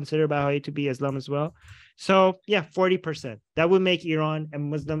people will consider Baha'i to be Islam as well. So yeah, 40%. That would make Iran a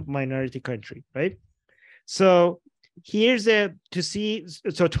Muslim minority country, right? So here's so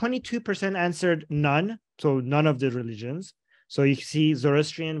 22% answered none, so none of the religions. So you see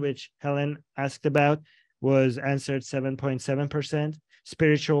Zoroastrian, which Helen asked about, was answered 7.7%,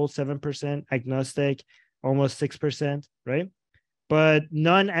 spiritual 7%, agnostic almost 6%, right? But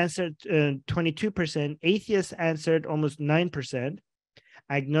none answered 22%, atheists answered almost 9%,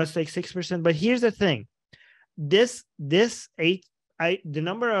 agnostic 6%. But here's the thing, the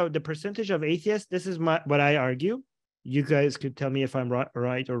percentage of atheists, this is what I argue. You guys could tell me if I'm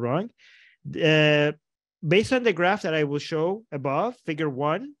right or wrong. Based on the graph that I will show above, figure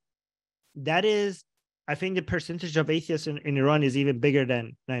 1, that is, I think the percentage of atheists in Iran is even bigger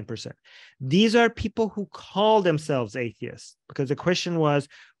than 9%. These are people who call themselves atheists, because the question was,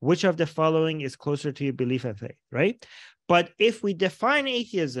 which of the following is closer to your belief and faith, right? But if we define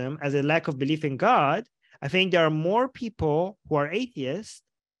atheism as a lack of belief in God, I think there are more people who are atheists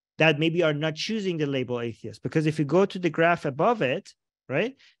that maybe are not choosing the label atheist. Because if you go to the graph above it,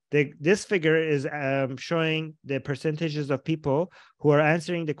 right, this figure is showing the percentages of people who are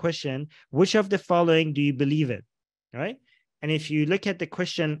answering the question, which of the following do you believe in, right? And if you look at the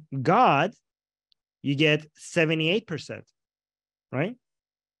question, God, you get 78%, right?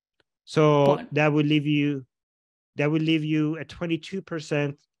 So that would leave you at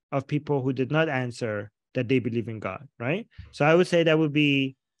 22% of people who did not answer that they believe in God, right? So I would say that would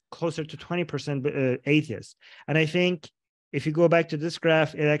be closer to 20% atheists. And I think if you go back to this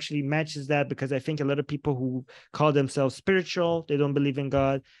graph, it actually matches that, because I think a lot of people who call themselves spiritual, they don't believe in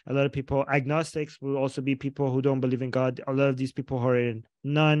God. A lot of people, agnostics, will also be people who don't believe in God. A lot of these people who are in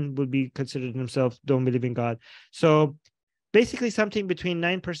none would be considered themselves don't believe in God. So basically something between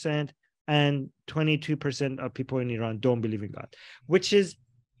 9% and 22% of people in Iran don't believe in God, which is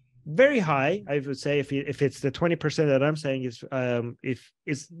very high, I would say. If it's the 20% that I'm saying, is if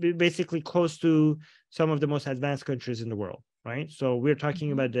it's basically close to some of the most advanced countries in the world, right? So we're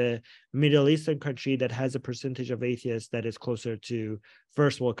talking about the Middle Eastern country that has a percentage of atheists that is closer to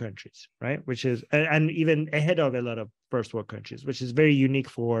first world countries, right? Which is, and even ahead of a lot of first world countries, which is very unique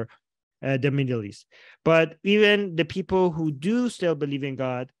for the Middle East. But even the people who do still believe in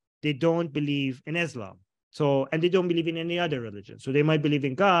God, they don't believe in Islam. So, and they don't believe in any other religion. So they might believe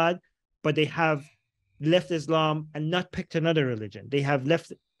in God, but they have left Islam and not picked another religion. They have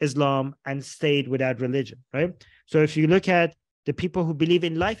left Islam and stayed without religion, right? So if you look at the people who believe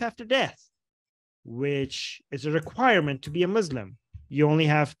in life after death, which is a requirement to be a Muslim, you only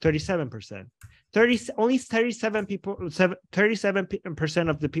have 37%. Only 37%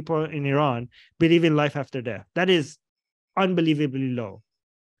 of the people in Iran believe in life after death. That is unbelievably low.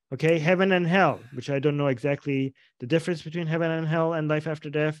 Okay, heaven and hell, which I don't know exactly the difference between heaven and hell and life after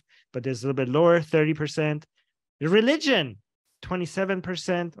death, but there's a little bit lower, 30%. Religion,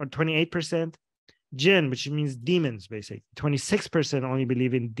 27% or 28%. Jinn, which means demons, basically. 26% only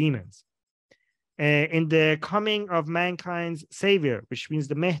believe in demons. In the coming of mankind's savior, which means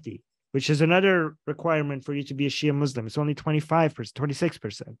the Mahdi, which is another requirement for you to be a Shia Muslim. It's only 25%,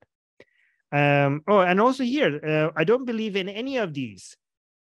 26%. And also here, I don't believe in any of these.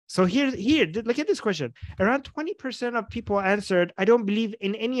 So here, look at this question. Around 20% of people answered, I don't believe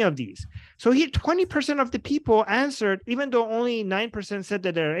in any of these. So here, 20% of the people answered, even though only 9% said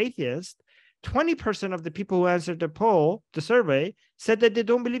that they're atheists, 20% of the people who answered the survey, said that they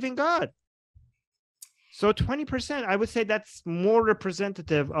don't believe in God. So 20%, I would say that's more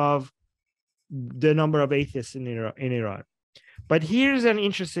representative of the number of atheists in Iran. But here's an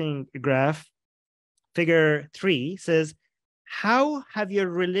interesting graph. Figure 3 says, how have your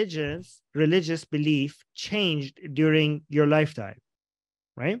religious belief changed during your lifetime,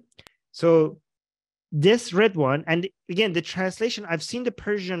 right? So this red one, and again, the translation, I've seen the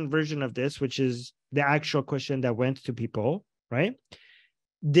Persian version of this, which is the actual question that went to people, right?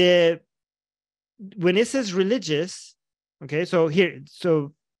 When it says religious, okay, so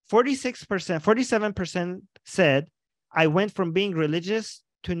 46%, 47% said, I went from being religious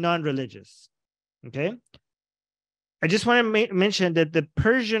to non-religious, okay? I just want to mention that the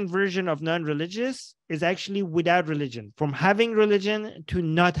Persian version of non-religious is actually without religion, from having religion to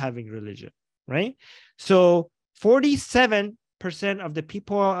not having religion, right? So 47% of the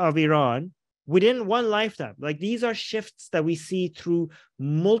people of Iran within one lifetime, like these are shifts that we see through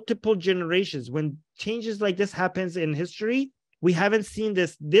multiple generations. When changes like this happens in history, we haven't seen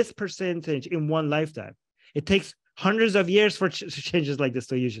this percentage in one lifetime. It takes hundreds of years for changes like this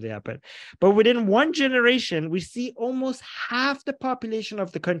to usually happen. But within one generation, we see almost half the population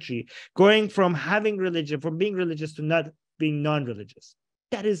of the country going from having religion, from being religious to not being non-religious.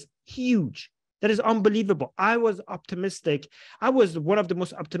 That is huge. That is unbelievable. I was optimistic. I was one of the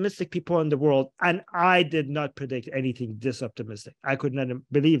most optimistic people in the world, and I did not predict anything this optimistic. I could not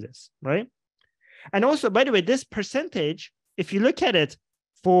believe this, right? And also, by the way, this percentage, if you look at it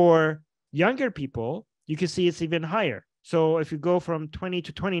for younger people, you can see it's even higher. So if you go from 20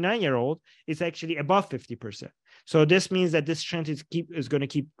 to 29-year-old, it's actually above 50%. So this means that this trend is going to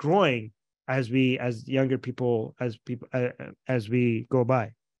keep growing as younger people, as we go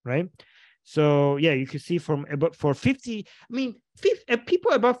by, right? So yeah, you can see from about for 50, I mean,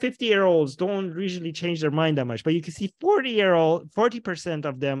 people above 50-year-olds don't usually change their mind that much, but you can see 40%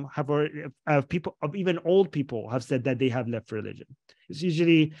 of them have people of even old people have said that they have left religion. It's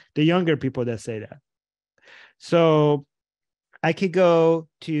usually the younger people that say that. So I could go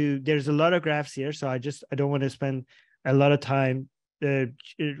to, there's a lot of graphs here, so I don't want to spend a lot of time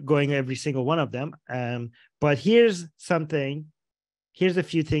going every single one of them. But here's a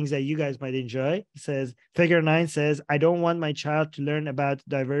few things that you guys might enjoy. It says, figure 9 says, I don't want my child to learn about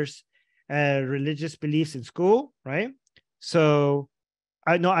diverse religious beliefs in school, right? So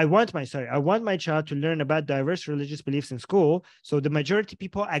I want my child to learn about diverse religious beliefs in school. So the majority of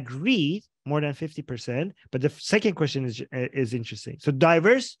people agreed, more than 50%. But the second question is interesting. So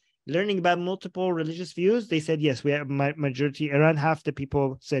diverse, learning about multiple religious views, they said yes. We have majority, around half the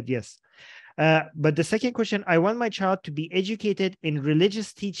people said yes. But the second question, I want my child to be educated in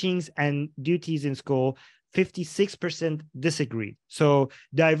religious teachings and duties in school. 56% disagree. So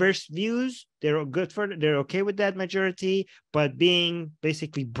diverse views, they're okay with that majority, but being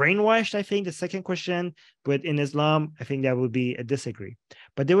basically brainwashed, I think the second question, but in Islam, I think that would be a disagree.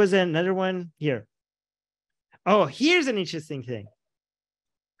 But there was another one here. Oh, here's an interesting thing.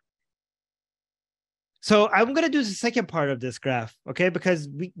 So I'm going to do the second part of this graph, okay? Because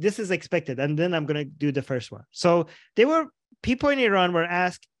this is expected, and then I'm going to do the first one. So people in Iran were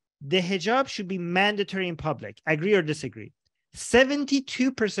asked, the hijab should be mandatory in public. Agree or disagree?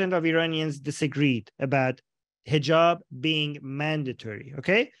 72% of Iranians disagreed about hijab being mandatory,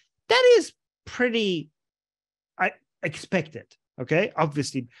 okay? That is pretty expected, okay?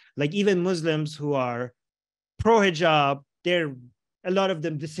 Obviously, like even Muslims who are pro-hijab, a lot of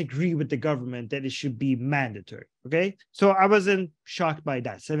them disagree with the government that it should be mandatory, okay? So I wasn't shocked by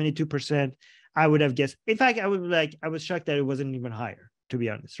that. 72%, I would have guessed. In fact, I was shocked that it wasn't even higher, to be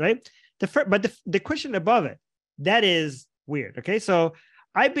honest, right? But the question above it, that is weird, okay? So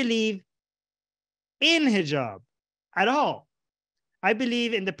I believe in hijab at all. I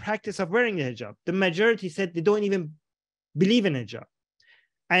believe in the practice of wearing the hijab. The majority said they don't even believe in hijab.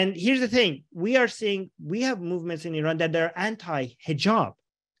 And here's the thing, we have movements in Iran that are anti-hijab.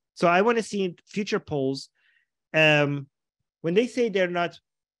 So I want to see future polls, when they say they're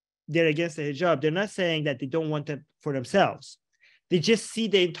against the hijab, they're not saying that they don't want it for themselves. They just see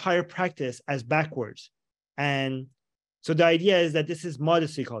the entire practice as backwards. And so the idea is that this is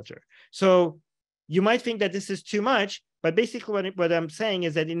modesty culture. So you might think that this is too much, but basically what I'm saying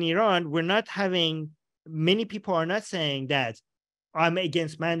is that in Iran, many people are not saying that I'm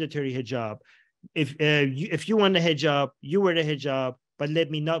against mandatory hijab. If you want the hijab, you wear the hijab, but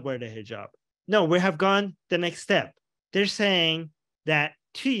let me not wear the hijab. No, we have gone the next step. They're saying that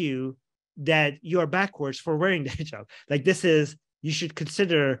to you that you are backwards for wearing the hijab. Like you should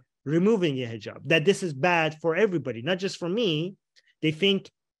consider removing the hijab, that this is bad for everybody, not just for me. They think,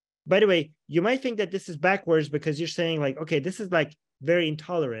 by the way, you might think that this is backwards because you're saying like, okay, this is like very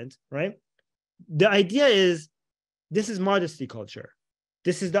intolerant, right? The idea is, this is modesty culture.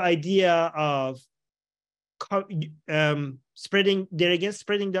 This is the idea of spreading. They're against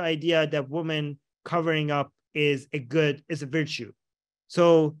spreading the idea that women covering up is a virtue.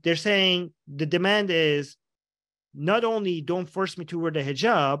 So they're saying the demand is not only don't force me to wear the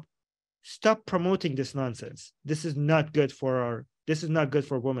hijab, stop promoting this nonsense. This is not good for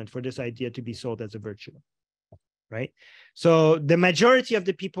women, for this idea to be sold as a virtue, right? So the majority of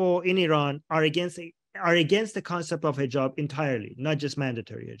the people in Iran are against the concept of hijab entirely, not just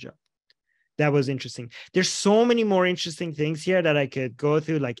mandatory hijab. That was interesting. There's so many more interesting things here that I could go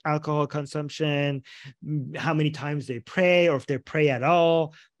through, like alcohol consumption, how many times they pray, or if they pray at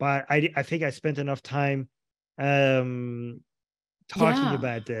all. But I think I spent enough time talking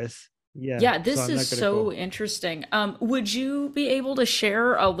about this. Yeah, this is so interesting. Would you be able to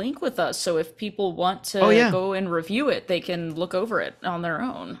share a link with us so if people want to go and review it, they can look over it on their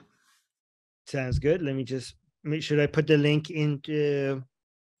own? Sounds good. Let me just should I put the link into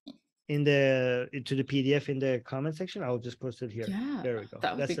the PDF in the comment section? I'll just post it here. Yeah, there we go.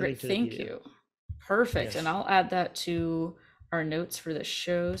 That would be great. Thank you. Perfect. Yes. And I'll add that to our notes for the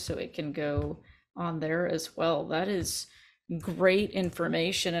show so it can go on there as well. That is great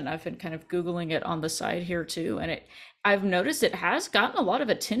information, and I've been kind of Googling it on the side here too, and I've noticed it has gotten a lot of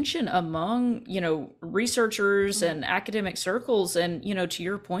attention among, researchers and academic circles. And, to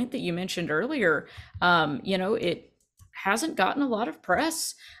your point that you mentioned earlier, it hasn't gotten a lot of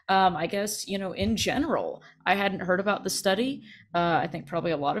press. I guess, you know, in general, I hadn't heard about the study. I think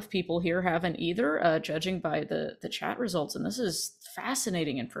probably a lot of people here haven't either, judging by the chat results. And this is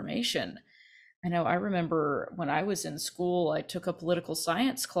fascinating information. I know I remember when I was in school, I took a political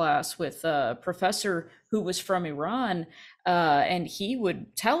science class with a professor who was from Iran, and he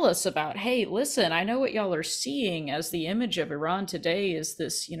would tell us about, hey, listen, I know what y'all are seeing as the image of Iran today is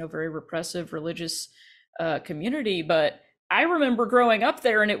this, you know, very repressive religious community, but I remember growing up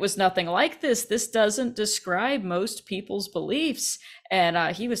there and it was nothing like this. This doesn't describe most people's beliefs.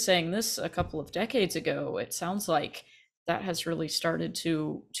 And he was saying this a couple of decades ago. It sounds like that has really started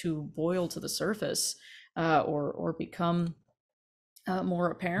to boil to the surface, or become more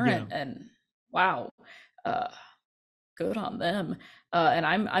apparent. Yeah. And wow, good on them. And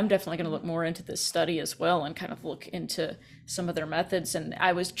I'm definitely going to look more into this study as well and kind of look into some of their methods. And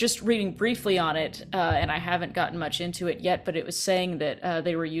I was just reading briefly on it, and I haven't gotten much into it yet, but it was saying that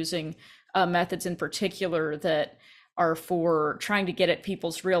they were using methods in particular that are for trying to get at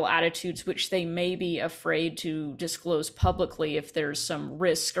people's real attitudes, which they may be afraid to disclose publicly if there's some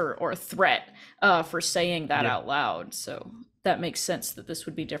risk or threat for saying that out loud. So that makes sense that this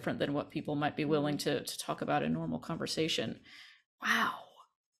would be different than what people might be willing to talk about in normal conversation. Wow,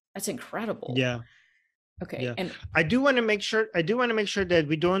 that's incredible. Yeah. Okay. Yeah. And I do want to make sure that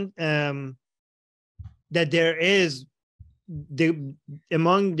we don't that there is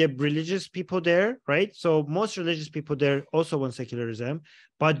among the religious people there, right? So most religious people there also want secularism,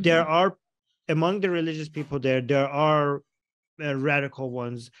 but there are, among the religious people there are radical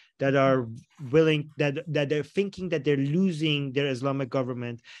ones that are willing, that they're thinking that they're losing their Islamic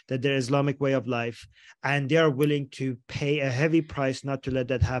government, that their Islamic way of life, and they are willing to pay a heavy price not to let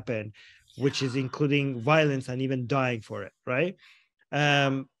that happen, which is including violence and even dying for it, right?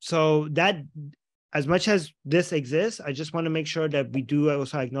 So that, as much as this exists, I just want to make sure that we do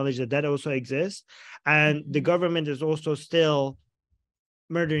also acknowledge that that also exists. And the government is also still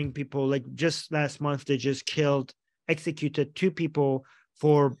murdering people. Like just last month, they just executed 2 people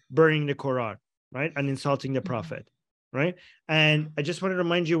for burning the Quran, right? And insulting the Prophet, right? And I just want to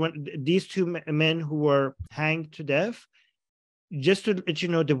remind you, when these 2 men who were hanged to death, just to let you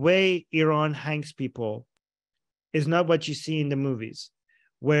know, the way Iran hangs people is not what you see in the movies,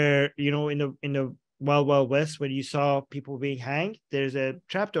 where, you know, in the Wild Wild West, when you saw people being hanged, there's a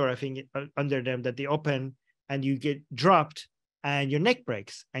trapdoor, I think, under them that they open and you get dropped and your neck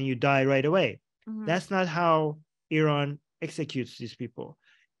breaks and you die right away. That's not how Iran executes these people.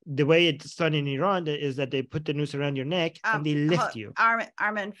 The way it's done in Iran is that they put the noose around your neck and they lift you.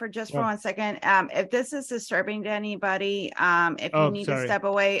 Armin, for 1 second, if this is disturbing to anybody, if you need to step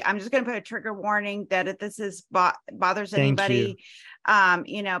away, I'm just going to put a trigger warning that if this is bothers anybody,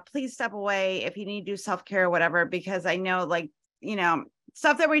 you know, please step away if you need to do self-care or whatever, because I know, like, you know,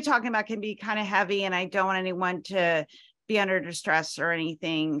 stuff that we're talking about can be kind of heavy and I don't want anyone to be under distress or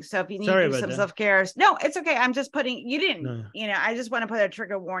anything. So if you need to do some self-care, no, it's okay. I'm just putting, you didn't, you know, I just want to put a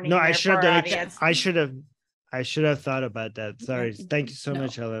trigger warning. No, I should have thought about that. Sorry. Thank you so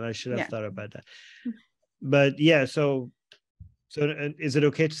much, Helen. I should have thought about that. But yeah, so is it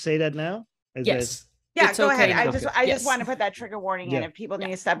okay to say that now? Yes. Yeah, go ahead. I just want to put that trigger warning in. If people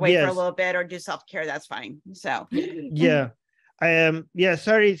need to step away for a little bit or do self-care, that's fine. So yeah.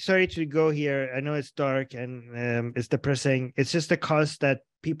 Sorry to go here. I know it's dark and it's depressing. It's just the cost that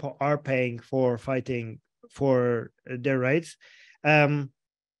people are paying for fighting for their rights.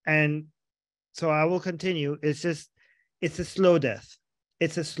 And so I will continue. It's a slow death.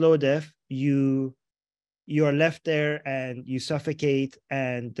 It's a slow death. You are left there and you suffocate,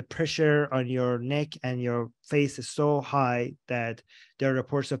 and the pressure on your neck and your face is so high that there are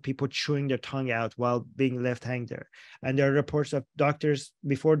reports of people chewing their tongue out while being left hanged there. And there are reports of doctors,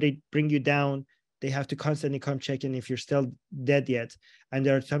 before they bring you down, they have to constantly come check in if you're still dead yet. And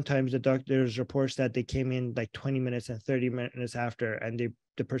there are sometimes the doctors reports that they came in like 20 minutes and 30 minutes after, and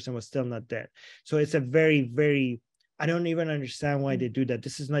the person was still not dead. So it's a very, very, I don't even understand why they do that.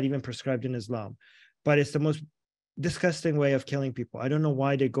 This is not even prescribed in Islam. But it's the most disgusting way of killing people. I don't know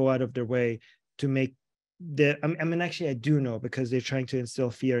why they go out of their way to make actually, I do know, because they're trying to instill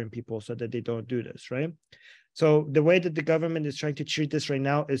fear in people so that they don't do this, right? So the way that the government is trying to treat this right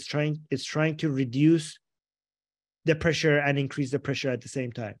now is trying to reduce the pressure and increase the pressure at the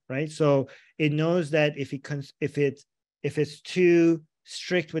same time, right? So it knows that if it's too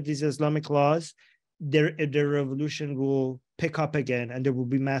strict with these Islamic laws, the revolution will pick up again and there will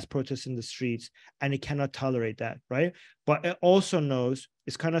be mass protests in the streets, and it cannot tolerate that, right? But it also knows,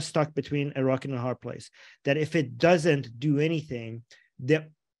 it's kind of stuck between a rock and a hard place, that if it doesn't do anything, the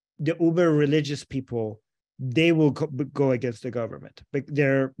uber religious people, they will go against the government. But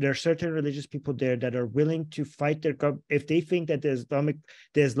there are certain religious people there that are willing to fight their government if they think that the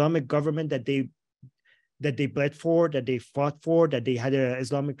Islamic government that they bled for, that they fought for, that they had an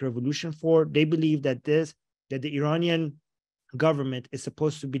Islamic revolution for, they believe that the Iranian government is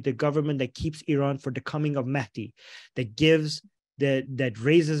supposed to be the government that keeps Iran for the coming of Mahdi, that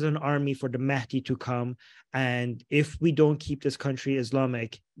raises an army for the Mahdi to come. And if we don't keep this country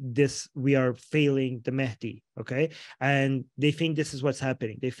Islamic, we are failing the Mahdi. Okay. And they think this is what's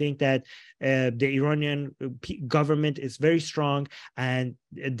happening. They think that the Iranian government is very strong, and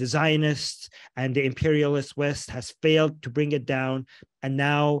the Zionists and the imperialist West has failed to bring it down. And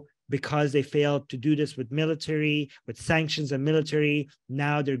now, because they failed to do this with sanctions and military,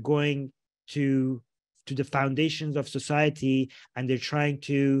 now they're going to the foundations of society, and they're trying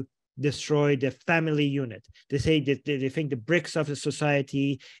to destroy the family unit. They say that they think the bricks of the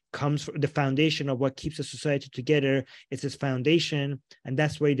society comes from the foundation of what keeps the society together. It's this foundation, and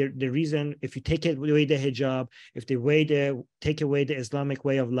that's why the reason, if you take away the hijab, if take away the Islamic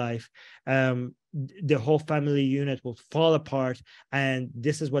way of life, the whole family unit will fall apart. And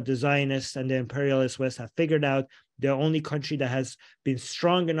this is what the Zionists and the imperialist West have figured out. The only country that has been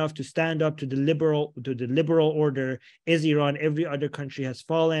strong enough to stand up to the liberal order is Iran. Every other country has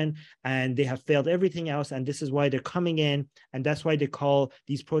fallen, and they have failed everything else. And this is why they're coming in, and that's why they call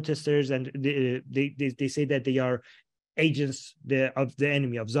these protesters, and they say that they are agents of the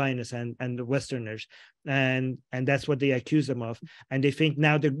enemy, of Zionists and the Westerners, and that's what they accuse them of. And they think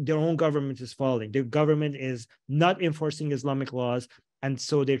now their own government is falling. Their government is not enforcing Islamic laws, and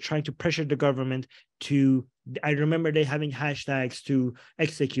so they're trying to pressure the government to. I remember they having hashtags to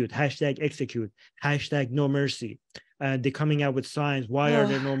execute, #execute, #no mercy. They're coming out with signs. Why are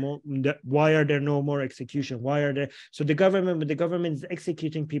there no more execution? So the government is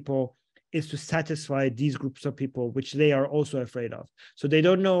executing people is to satisfy these groups of people, which they are also afraid of. So they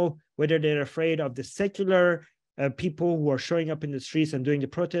don't know whether they're afraid of the secular people who are showing up in the streets and doing the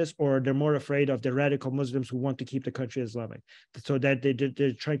protests, or they're more afraid of the radical Muslims who want to keep the country Islamic. So that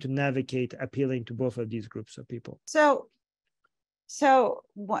they're trying to navigate appealing to both of these groups of people. So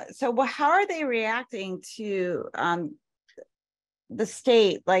how are they reacting to the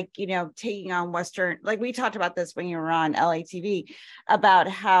state, taking on Western, like we talked about this when you were on LATV, about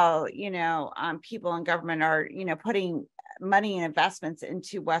how, people in government are, putting money and investments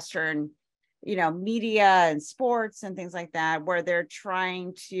into Western, media and sports and things like that, where they're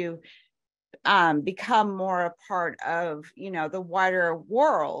trying to become more a part of, the wider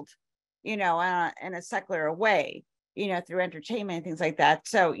world, in a secular way, through entertainment and things like that.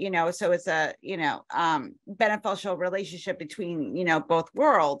 So, so it's a, beneficial relationship between, both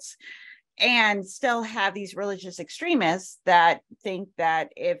worlds, and still have these religious extremists that think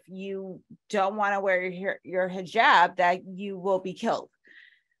that if you don't want to wear your hijab, that you will be killed.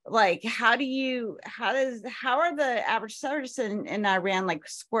 Like, how are the average citizen in Iran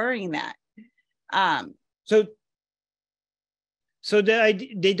squaring that? So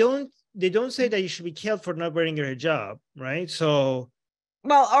they don't say that you should be killed for not wearing your hijab, right? So,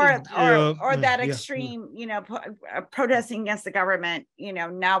 well, or that extreme, protesting against the government,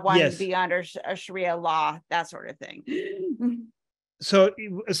 not wanting to be under a Sharia law, that sort of thing. So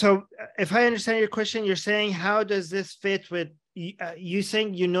if I understand your question, you're saying, how does this fit with you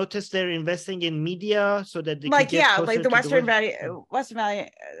saying you notice they're investing in media so that they can get closer the Western to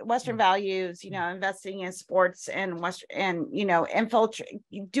Western values, investing in sports and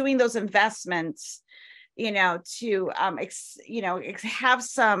doing those investments, to have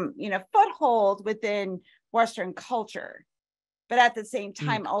some foothold within Western culture, but at the same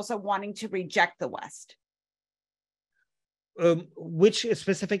time also wanting to reject the West. Which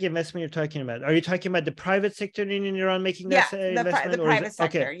specific investment you're talking about? Are you talking about the private sector in Iran making that investment? The private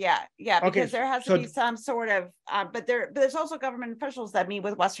sector, okay. Yeah, because there has to be some sort of, but there's also government officials that meet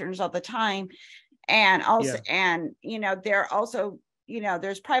with Westerners all the time, and also, they're also,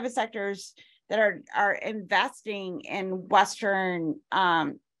 there's private sectors that are investing in Western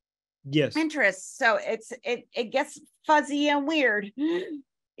interests. So it gets fuzzy and weird.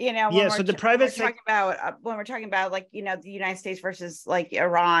 So the private sector, when we're talking about the United States versus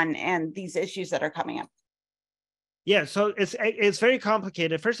Iran and these issues that are coming up. Yeah, so it's very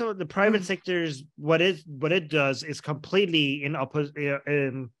complicated. First of all, the private sector's what it does is completely in opposite.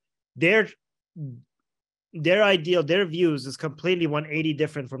 Their ideal, their views is completely 180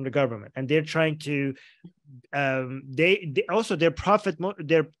 different from the government, and they're trying to.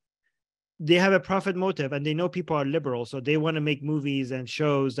 They have a profit motive, and they know people are liberal, so they want to make movies and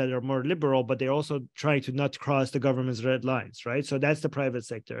shows that are more liberal, but they're also trying to not cross the government's red lines, right? So that's the private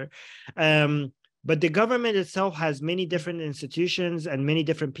sector. but the government itself has many different institutions and many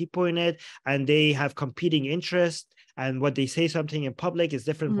different people in it, and they have competing interests, and what they say something in public is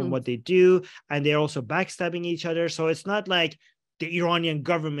different from what they do, and they're also backstabbing each other. So it's not like the Iranian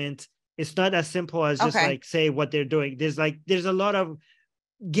government. It's not as simple as just like say what they're doing. There's a lot of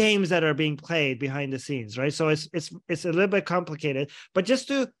games that are being played behind the scenes, right? So it's a little bit complicated. But just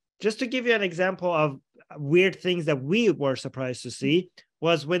to give you an example of weird things that we were surprised to see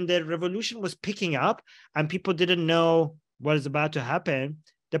was when the revolution was picking up and people didn't know what is about to happen.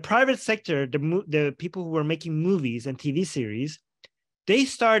 The private sector, the people who were making movies and TV series, they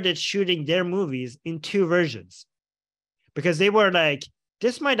started shooting their movies in 2 versions because they were like,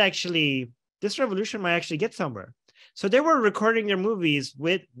 this revolution might actually get somewhere. So they were recording their movies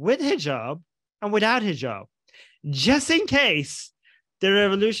with hijab and without hijab, just in case the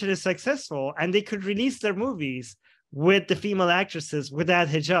revolution is successful and they could release their movies with the female actresses without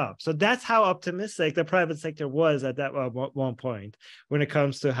hijab. So that's how optimistic the private sector was at that one point when it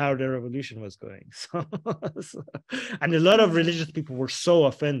comes to how the revolution was going. So and a lot of religious people were so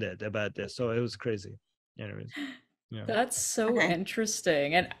offended about this. So it was crazy. Anyways. Yeah. That's so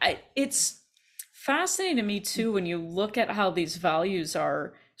interesting. And it's fascinating to me too, when you look at how these values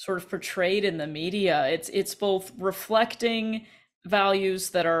are sort of portrayed in the media. It's both reflecting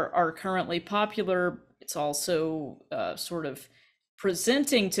values that are currently popular. It's also sort of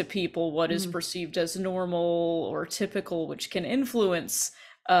presenting to people what is perceived as normal or typical, which can influence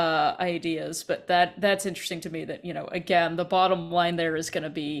ideas. But that's interesting to me that, you know, again, the bottom line there is going to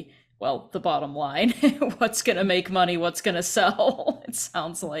be, well, the bottom line, what's going to make money, what's going to sell, it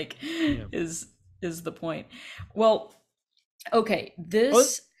sounds like is the point. Well, okay,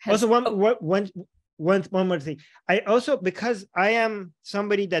 this also one more thing. I also, because I am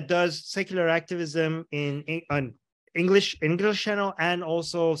somebody that does secular activism on English channel and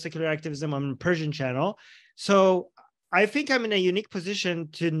also secular activism on Persian channel. So I think I'm in a unique position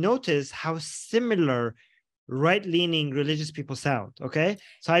to notice how similar right-leaning religious people sound. Okay,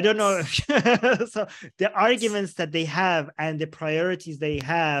 so I don't know if so the arguments that they have and the priorities they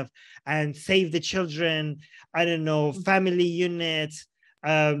have, and save the children, I don't know, family units,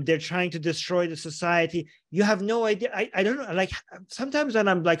 they're trying to destroy the society. You have no idea. I don't know, like sometimes when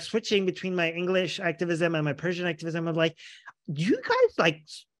I'm like switching between my English activism and my Persian activism, I'm like, do you guys like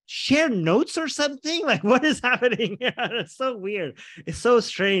share notes or something? Like, what is happening here? It's so weird. It's so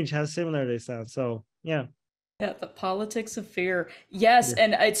strange how similar they sound. So yeah. Yeah, the politics of fear. Yes,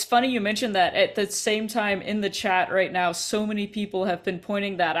 and it's funny you mentioned that. At the same time, in the chat right now, so many people have been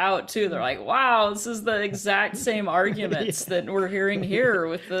pointing that out too. They're like, wow, this is the exact same arguments that we're hearing here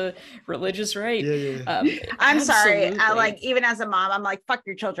with the religious right. I'm sorry. I like, even as a mom, I'm like, fuck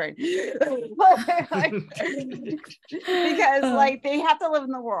your children. Because like they have to live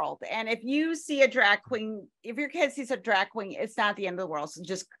in the world. And if you see a drag queen, if your kid sees a drag queen, it's not the end of the world. So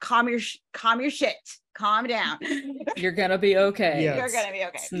just calm your shit. Calm down. You're gonna be okay. You're gonna be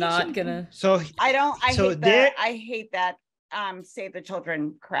okay. It's not gonna. So I hate that save the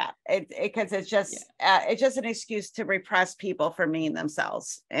children crap. Because it's just an excuse to repress people from being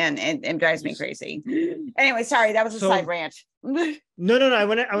themselves, and it drives me crazy. Anyway, sorry, that was a side rant. No. I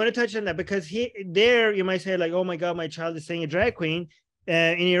want to touch on that, because you might say like, oh my god, my child is saying a drag queen.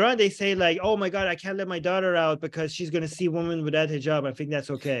 In Iran, they say like, oh my god, I can't let my daughter out because she's gonna see women without hijab. I think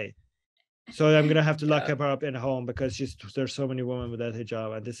that's okay. So I'm gonna have to lock her up in home because there's so many women without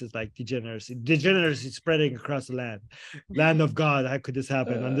hijab, and this is like degeneracy spreading across the land of God. How could this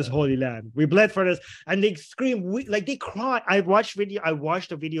happen on this holy land? We bled for this, and they scream, they cry. I watched the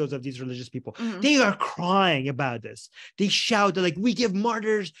videos of these religious people. They are crying about this. They shout, they're like, we give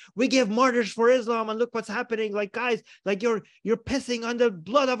martyrs for Islam, and look what's happening. Like, guys, like you're pissing on the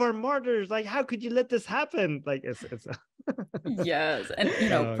blood of our martyrs. Like, how could you let this happen? Like, it's yes, and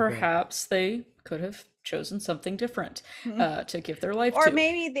perhaps they could have chosen something different to give their life to. Or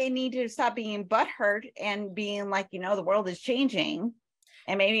maybe they need to stop being butthurt and being like, the world is changing,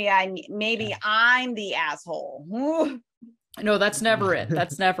 and maybe I'm the asshole. No, that's never it.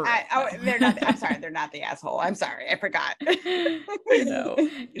 That's never it. They're not. I'm sorry, they're not the asshole. I'm sorry, I forgot. No,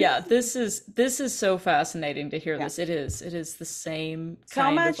 yeah, this is so fascinating to hear this. It is the same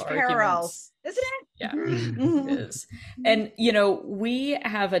kind of arguments. So much parallels, isn't it? Yeah, it is. And we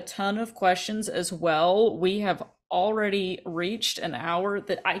have a ton of questions as well. We have already reached an hour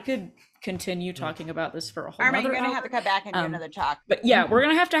that I could continue talking about this for a whole Armin, you're gonna have to come back and do another talk. But yeah, we're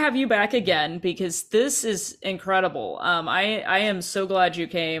gonna have you back again, because this is incredible. I am so glad you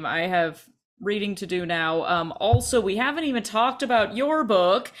came. I have reading to do now. Also, we haven't even talked about your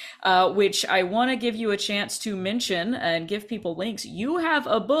book, which I want to give you a chance to mention and give people links. You have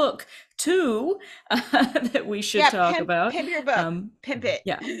a book too that we should talk about. Pimp your book. Pimp it.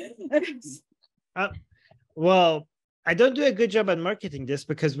 Yeah. Well, I don't do a good job at marketing this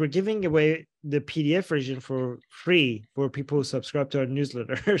because we're giving away the PDF version for free for people who subscribe to our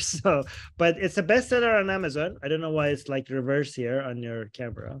newsletter. So, but it's a bestseller on Amazon. I don't know why it's like reverse here on your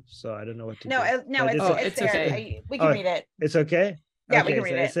camera. So I don't know what to do. No, it's there. Okay. We can read it. It's okay? Yeah, okay, we can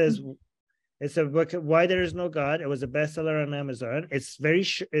read it. It says, it's a book, Why There Is No God. It was a bestseller on Amazon. It's very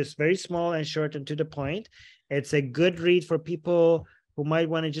small and short and to the point. It's a good read for people who might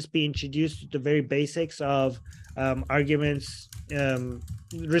want to just be introduced to the very basics of arguments,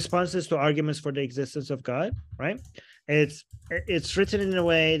 responses to arguments for the existence of God, right? It's written in a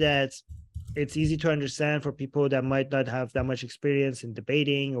way that it's easy to understand for people that might not have that much experience in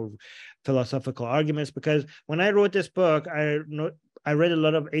debating or philosophical arguments. Because when I wrote this book, I read a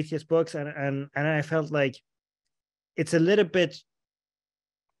lot of atheist books and I felt like it's a little bit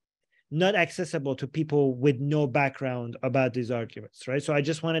not accessible to people with no background about these arguments, right? So I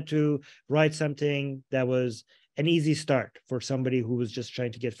just wanted to write something that was an easy start for somebody who was just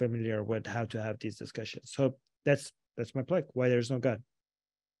trying to get familiar with how to have these discussions. So that's my plug, Why There's No God.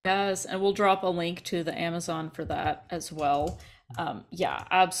 Yes, and we'll drop a link to the Amazon for that as well. Yeah,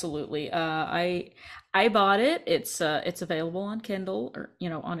 absolutely. I bought it. It's available on Kindle or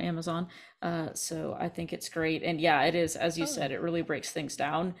on Amazon. So I think it's great. And yeah, it is, as you said, it really breaks things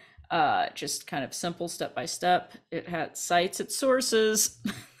down. Just kind of simple step by step. It cites its sources.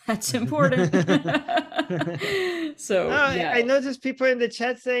 That's important. So yeah. I noticed people in the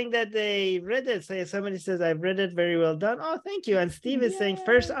chat saying that they read it. So somebody says, I've read it, very well done. Oh, thank you. And Steve is saying,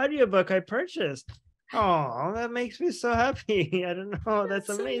 first audiobook I purchased. Oh, that makes me so happy. I don't know. That's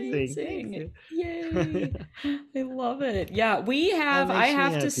amazing. Yay. I love it. Yeah, I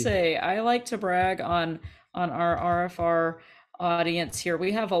have to say, I like to brag on our RFR audience here.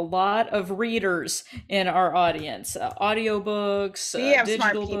 We have a lot of readers in our audience, audiobooks,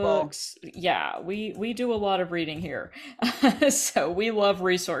 digital books. Yeah, we do a lot of reading here. So we love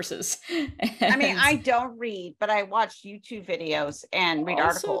resources. I mean, I don't read, but I watch YouTube videos and read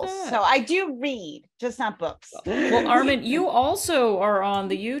articles. So I do read, just not books. Well, Armin, you also are on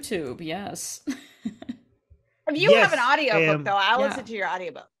the YouTube. Yes. If you have an audiobook though, I'll listen to your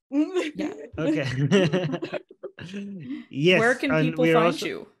audiobook. Yeah. Okay. Yes. Where can people find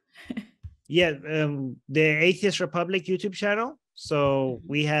you? Yeah, the Atheist Republic YouTube channel. So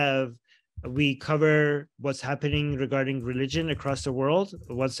we cover what's happening regarding religion across the world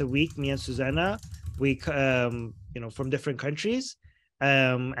once a week. Me and Suzanna, we from different countries,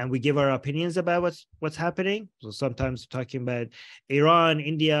 and we give our opinions about what's happening. So sometimes talking about Iran,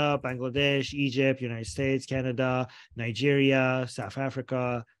 India, Bangladesh, Egypt, United States, Canada, Nigeria, South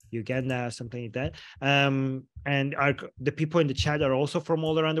Africa, Uganda, something like that. And the people in the chat are also from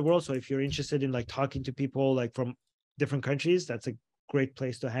all around the world. So if you're interested in like talking to people like from different countries, that's a great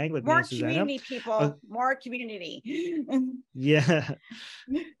place to hang with. More community people, more community. Yeah.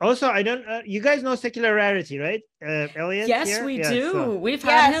 Also, I don't. You guys know Secularity, right? Elliot. Yes, here? we do. So. We've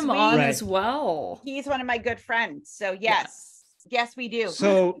had him on as well. He's one of my good friends. So yes, we do.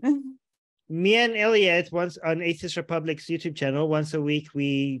 So. Me and Elliot, once on Atheist Republic's YouTube channel, once a week,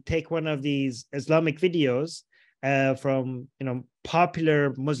 we take one of these Islamic videos from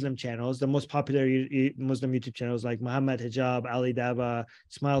popular Muslim channels, the most popular Muslim YouTube channels like Muhammad Hijab, Ali Daba,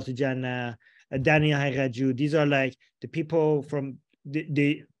 Smile to Jannah, Daniel Hayraju. These are like the people from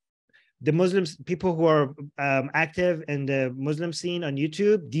the Muslims, people who are active in the Muslim scene on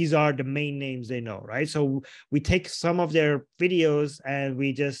YouTube. These are the main names they know, right? So we take some of their videos and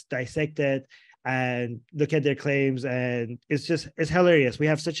we just dissect it and look at their claims, and it's hilarious. Me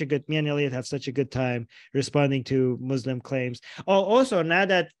and Elliot have such a good time responding to Muslim claims. Oh, also now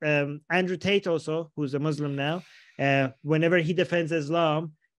that Andrew Tate also, who's a Muslim now, whenever he defends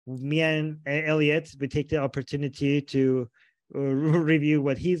Islam, me and Elliot, we take the opportunity to review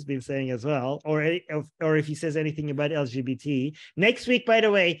what he's been saying as well, or if he says anything about LGBT. Next week, by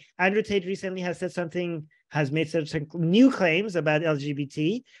the way, Andrew Tate recently has made some new claims about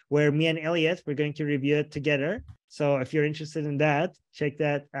LGBT, where me and Elliot, we're going to review it together. So if you're interested in that, check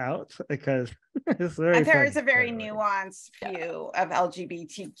that out, because it's very there is a very nuanced view of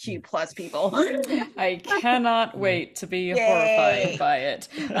LGBTQ plus people. I cannot wait to be horrified by it.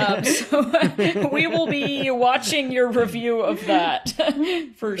 So we will be watching your review of that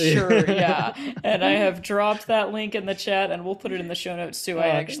for sure. Yeah. And I have dropped that link in the chat, and we'll put it in the show notes too. I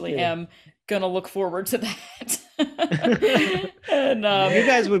actually am gonna look forward to that. And you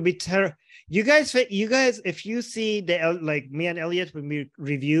guys would be You guys, if you see like me and Elliot, when we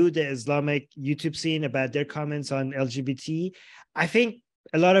review the Islamic YouTube scene about their comments on LGBT, I think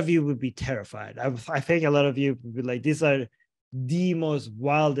a lot of you would be terrified. I think a lot of you would be like, these are the most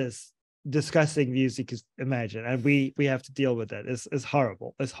wildest, disgusting views you could imagine, and we have to deal with that. It's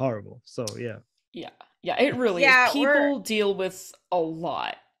horrible. It's horrible. So yeah. It really is. People deal with a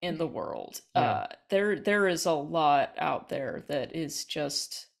lot in the world. There is a lot out there that is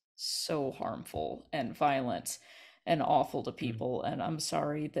just so harmful and violent and awful to people, and I'm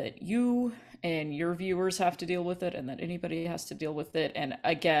sorry that you and your viewers have to deal with it, and that anybody has to deal with it. And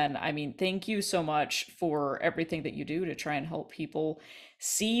again, I mean, thank you so much for everything that you do to try and help people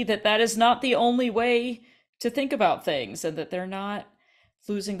see that that is not the only way to think about things, and that they're not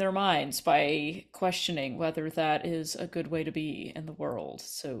losing their minds by questioning whether that is a good way to be in the world.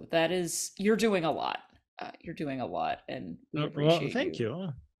 So that is, you're doing a lot. You're doing a lot, and we appreciate well, thank you.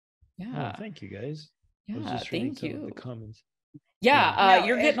 Yeah. Thank you, guys. Yeah, thank you. The comments.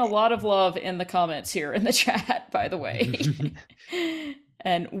 You're getting a lot of love in the comments here in the chat, by the way.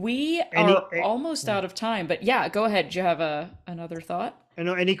 And we are almost out of time, but yeah, go ahead. Do you have another thought?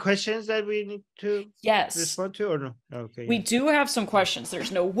 Any questions that we need to respond to, or no? Okay. We do have some questions.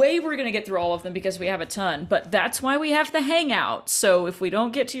 There's no way we're going to get through all of them because we have a ton, but that's why we have the hangout. So if we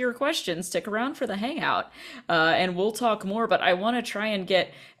don't get to your questions, stick around for the hangout, and we'll talk more. But I want to try and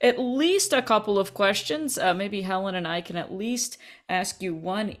get at least a couple of questions. Maybe Helen and I can at least ask you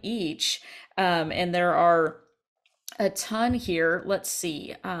one each. And there are a ton here. Let's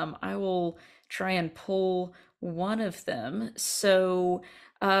see. I will try and pull one of them. So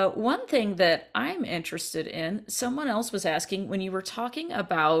one thing that I'm interested in, someone else was asking, when you were talking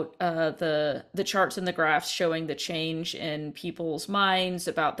about the charts and the graphs showing the change in people's minds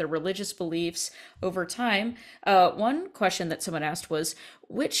about their religious beliefs over time, one question that someone asked was,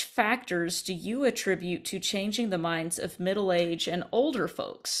 which factors do you attribute to changing the minds of middle-aged and older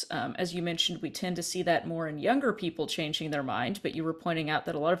folks? As you mentioned, we tend to see that more in younger people changing their mind, but you were pointing out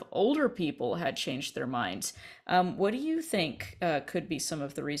that a lot of older people had changed their minds. What do you think could be some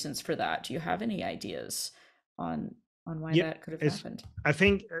of the reasons for that? Do you have any ideas on why that could have happened? I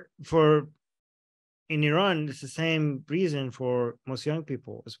think in Iran, it's the same reason for most young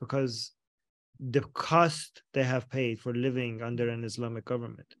people. It's because the cost they have paid for living under an Islamic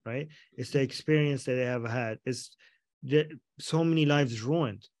government, right? It's the experience that they have had. It's so many lives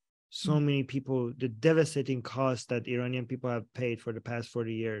ruined, so many people, the devastating cost that Iranian people have paid for the past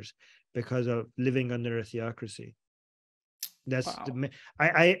 40 years because of living under a theocracy. That's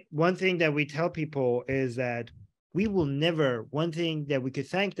one thing that we tell people is that we will never, one thing that we could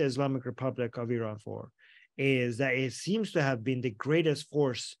thank the Islamic Republic of Iran for is that it seems to have been the greatest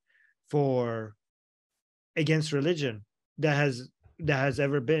force against religion that has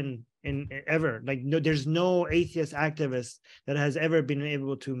ever been ever. Like, no, there's no atheist activist that has ever been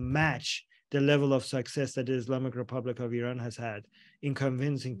able to match the level of success that the Islamic Republic of Iran has had in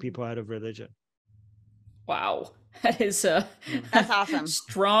convincing people out of religion. Wow, that is that's awesome.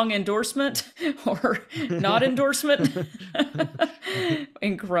 Strong endorsement or not endorsement.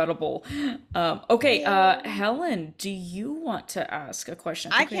 Incredible. Okay, Helen, do you want to ask a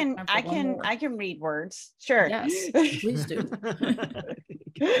question? I can read words. Sure. Yes, please do.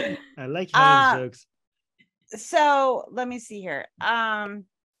 I like Helen's jokes. So let me see here.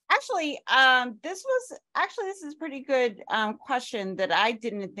 This is a pretty good question that I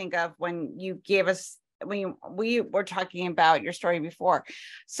didn't think of when you gave us, when we were talking about your story before.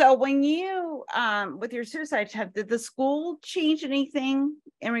 So when you with your suicide attempt, did the school change anything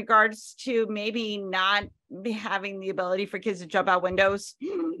in regards to maybe not having the ability for kids to jump out windows?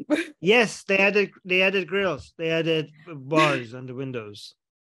 Yes, they added grills, they added bars on the windows.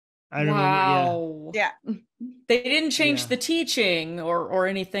 I remember. Yeah. They didn't change the teaching or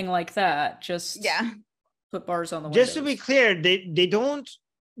anything like that. Just put bars on the windows. Just to be clear, they don't.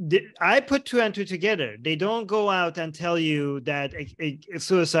 I put two and two together. They don't go out and tell you that a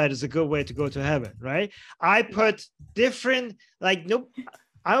suicide is a good way to go to heaven, right? I put different, like, nope.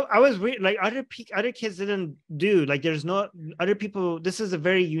 I was weird, like other kids didn't do, like, there's no other people. This is a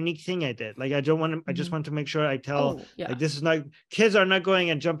very unique thing I did. Like, I just want to make sure I tell, like, this is not, kids are not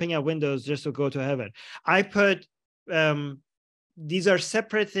going and jumping out windows just to go to heaven. I put these are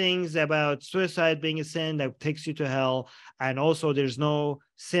separate things about suicide being a sin that takes you to hell, and also there's no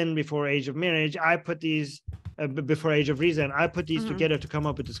sin before age of marriage. I put these before Age of Reason, I put these together to come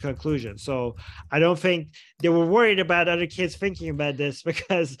up with this conclusion. So I don't think they were worried about other kids thinking about this,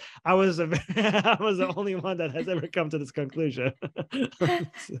 because I was the only one that has ever come to this conclusion.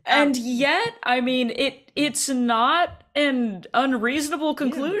 And yet, I mean, it's not an unreasonable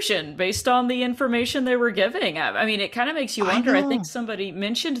conclusion based on the information they were giving. I mean, it kind of makes you wonder. I think somebody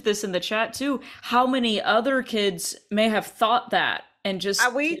mentioned this in the chat too, how many other kids may have thought that and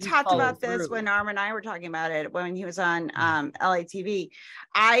just we talked about this when Armin and I were talking about it when he was on LA TV.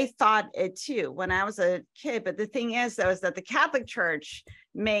 I thought it too when I was a kid, but the thing is though, is that the Catholic Church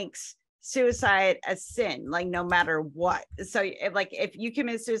makes suicide a sin, like no matter what. So if you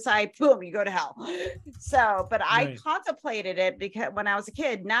commit suicide, boom, you go to hell. So, but I contemplated it because when I was a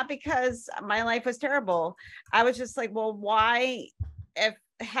kid, not because my life was terrible. I was just like, well, why, if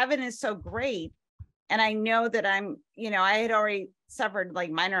heaven is so great, and I know that I'm, I had already suffered like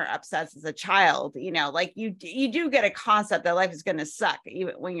minor upsets as a child, like you do get a concept that life is going to suck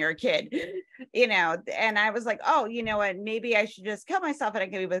even when you're a kid, and I was like, oh, you know what, maybe I should just kill myself and I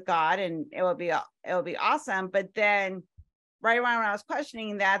can be with God and it will be awesome. But then right around when I was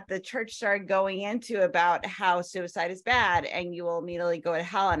questioning that, the church started going into about how suicide is bad and you will immediately go to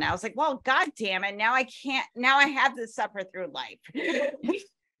hell. And I was like, well, God damn it. Now I have to suffer through life.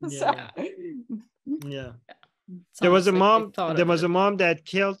 Yeah. There was a mom that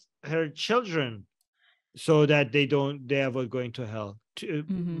killed her children so that they avoid going to hell.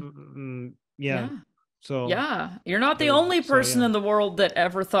 So you're not the only person in the world that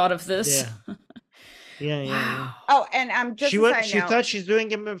ever thought of this. Yeah. Oh, and I'm just she thought she's doing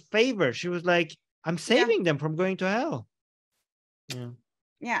him a favor. She was like, I'm saving them from going to hell.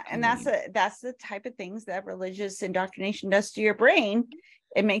 And that's the type of things that religious indoctrination does to your brain.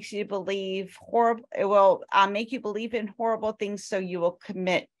 It makes you believe horrible. It will make you believe in horrible things, so you will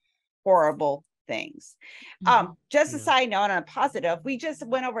commit horrible things. Just a side note, on a positive, we just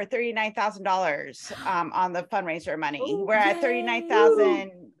went over $39,000 on the fundraiser money. We're at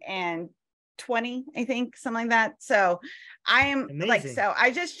 39,020, I think, something like that. So I am amazing.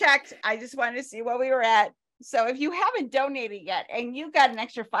 I just checked. I just wanted to see what we were at. So if you haven't donated yet and you got an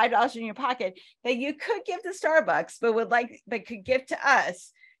extra $5 in your pocket that you could give to Starbucks, but could give to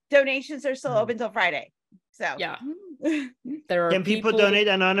us, donations are still open till Friday. So can people donate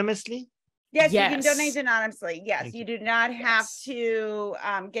anonymously? Yes, you can donate anonymously. Yes, you do not have to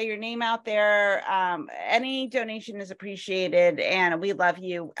get your name out there. Any donation is appreciated, and we love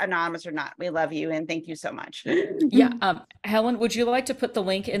you, anonymous or not. We love you, and thank you so much. Helen, would you like to put the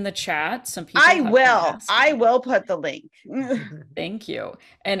link in the chat? Some people. I will put the link. Thank you.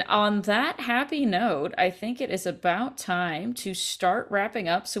 And on that happy note, I think it is about time to start wrapping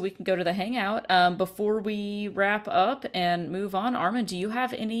up so we can go to the hangout. Before we wrap up and move on, Armin, do you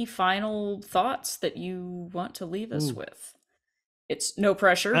have any final thoughts that you want to leave us with? It's no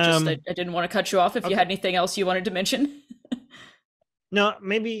pressure. Just I didn't want to cut you off if you had anything else you wanted to mention. No,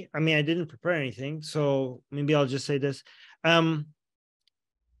 maybe. I mean, I didn't prepare anything, so maybe I'll just say this. So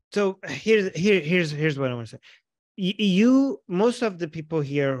here's what I want to say. Most of the people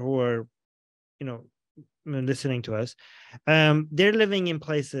here who are, listening to us, they're living in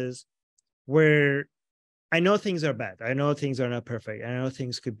places where I know things are bad. I know things are not perfect. I know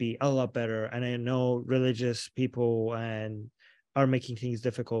things could be a lot better. And I know religious people are making things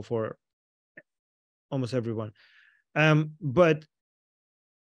difficult for almost everyone. But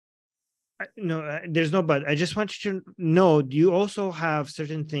there's no but. I just want you to know, you also have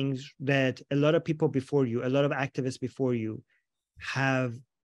certain things that a lot of people before you, a lot of activists before you have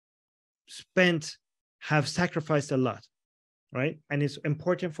sacrificed a lot, right? And it's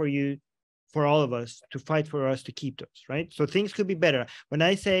important for all of us to fight for us to keep those, right? So things could be better. When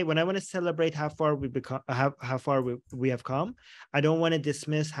I want to celebrate how far we have come, I don't want to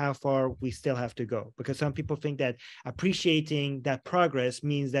dismiss how far we still have to go, because some people think that appreciating that progress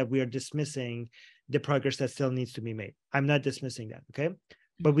means that we are dismissing the progress that still needs to be made. I'm not dismissing that, okay?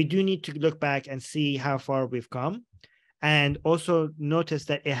 But we do need to look back and see how far we've come, and also notice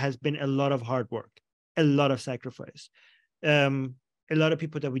that it has been a lot of hard work, a lot of sacrifice. A lot of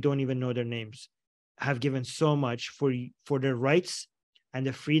people that we don't even know their names have given so much for their rights and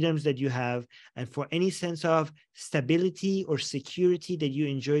the freedoms that you have, and for any sense of stability or security that you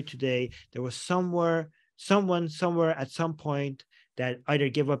enjoy today. There was someone somewhere at some point that either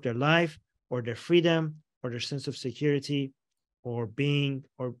gave up their life or their freedom or their sense of security or being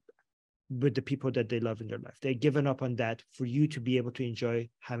or with the people that they love in their life. They've given up on that for you to be able to enjoy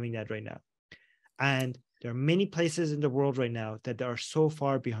having that right now. And there are many places in the world right now that are so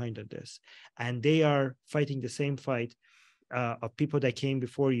far behind on this, and they are fighting the same fight of people that came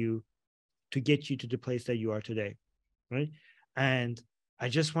before you to get you to the place that you are today, right? And I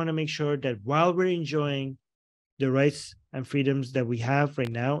just want to make sure that while we're enjoying the rights and freedoms that we have right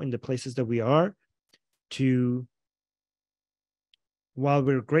now in the places that we are, while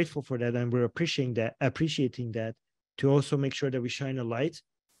we're grateful for that and we're appreciating that, to also make sure that we shine a light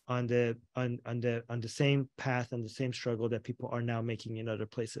on the same path and the same struggle that people are now making in other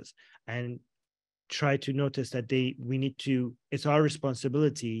places, and try to notice that it's our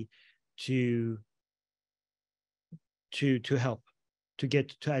responsibility to help, to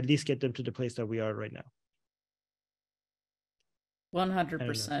at least get them to the place that we are right now.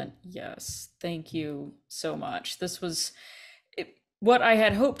 100%. Yes. Thank you so much. This was what I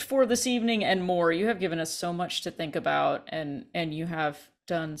had hoped for this evening and more. You have given us so much to think about, and you have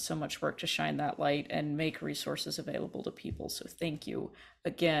done so much work to shine that light and make resources available to people. So thank you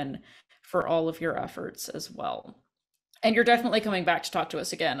again for all of your efforts as well. And you're definitely coming back to talk to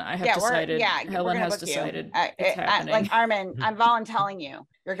us again. I have decided, Helen has decided it's happening. Like Armin, I'm volunteering you.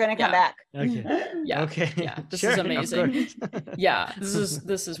 You're going to come back. Okay. Yeah. Okay. Yeah. This is amazing. Yeah.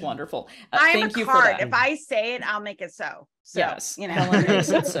 This is wonderul. Thank you for that. If I say it, I'll make it so. Yes. You know, Helen makes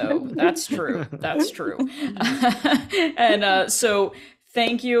it so. That's true. That's true. And so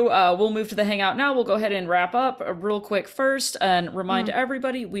thank you. We'll move to the Hangout now. We'll go ahead and wrap up real quick first and remind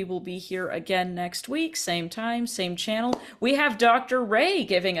everybody we will be here again next week, same time, same channel. We have Dr. Ray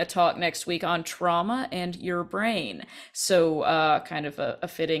giving a talk next week on trauma and your brain. So kind of a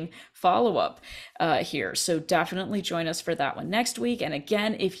fitting follow-up here. So definitely join us for that one next week. And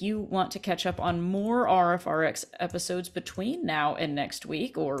again, if you want to catch up on more RfRx episodes between now and next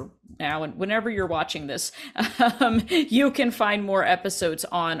week, or now and whenever you're watching this, you can find more episodes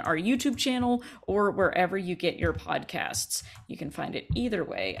on our YouTube channel or wherever you get your podcasts. You can find it either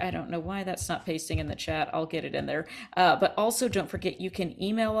way. I don't know why that's not pasting in the chat. I'll get it in there. But also don't forget, you can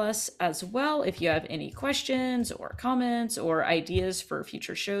email us as well if you have any questions or comments or ideas for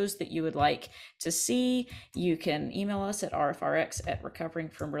future shows that you would like to see. You can email us at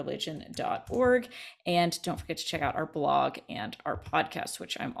rfrx@recoveringfromreligion.org. And don't forget to check out our blog and our podcast,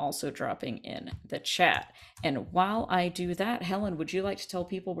 which I'm also dropping in the chat. And while I do that, Helen, would you like to tell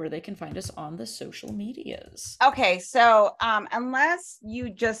people where they can find us on the social medias? Okay, so unless you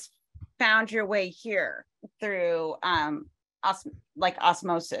just found your way here through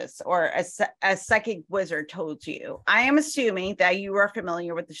osmosis, or a psychic wizard told you, I am assuming that you are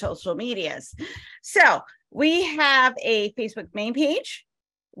familiar with the social medias. So we have a Facebook main page,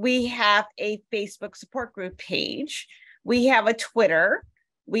 we have a Facebook support group page, we have a Twitter,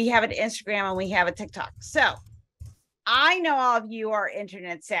 we have an Instagram, and we have a TikTok. So I know all of you are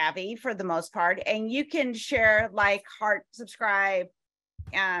internet savvy for the most part, and you can share, like, heart, subscribe,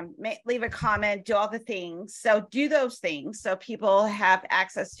 leave a comment, do all the things. So do those things so people have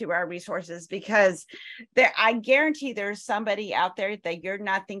access to our resources, because I guarantee there's somebody out there that you're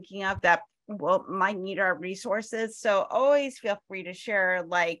not thinking of that might need our resources. So always feel free to share,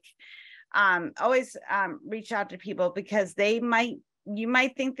 always reach out to people, because you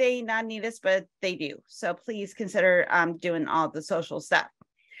might think they not need us, but they do. So please consider doing all the social stuff.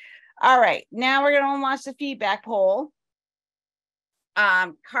 All right, now we're going to launch the feedback poll.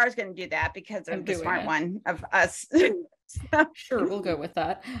 Car's going to do that because they're the smart one of us. Sure, we'll go with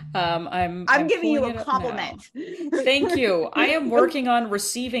that. I'm giving you a compliment. Thank you. I am working on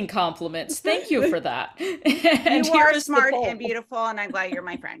receiving compliments. Thank you for that. And you are smart and beautiful, and I'm glad you're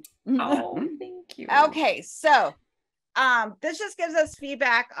my friend. Oh, thank you. Okay, so this just gives us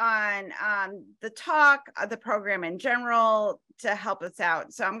feedback on the talk, the program in general, to help us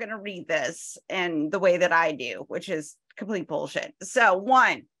out. So I'm going to read this in the way that I do, which is complete bullshit. So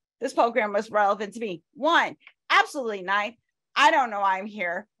 1, this program was relevant to me. 1, absolutely not. I don't know why I'm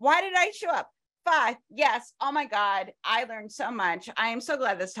here. Why did I show up? 5, yes. Oh my God, I learned so much. I am so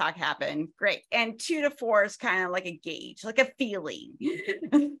glad this talk happened. Great. And 2 to 4 is kind of like a gauge, like a feeling.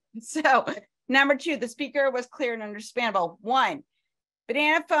 So number 2, the speaker was clear and understandable. 1,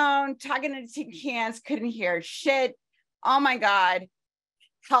 banana phone, talking into tin cans, couldn't hear shit. Oh my God,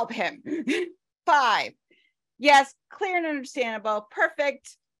 help him. 5, yes, clear and understandable,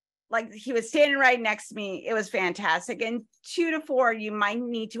 perfect. Like, he was standing right next to me. It was fantastic. And 2 to 4, you might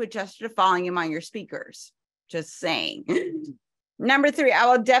need to adjust the volume on your speakers. Just saying. Number 3, I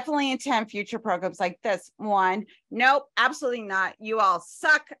will definitely attend future programs like this. 1, nope, absolutely not. You all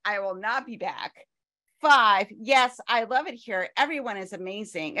suck. I will not be back. 5, yes, I love it here. Everyone is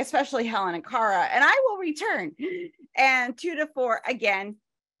amazing, especially Helen and Cara, and I will return. And 2 to 4, again,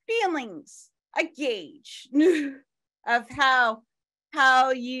 feelings, a gauge of how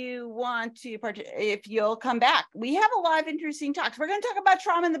how you want to if you'll come back. We have a lot of interesting talks. We're going to talk about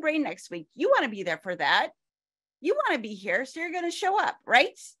trauma in the brain next week. You want to be there for that. You want to be here, so you're going to show up,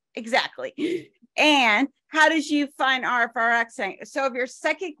 right? Exactly. And how did you find RfRx? So if your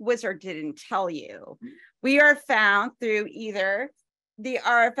psychic wizard didn't tell you, we are found through either the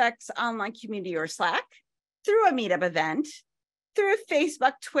RfRx online community or Slack, through a meetup event, through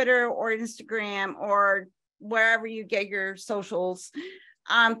Facebook, Twitter, or Instagram, or wherever you get your socials,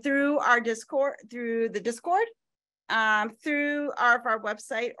 through our Discord, through the Discord, through our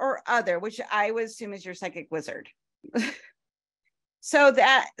website or other, which I would assume is your psychic wizard.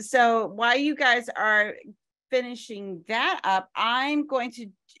 So while you guys are finishing that up, I'm going to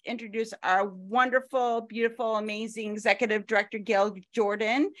introduce our wonderful, beautiful, amazing executive director, Gail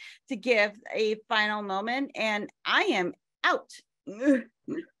Jordan, to give a final moment. And I am out.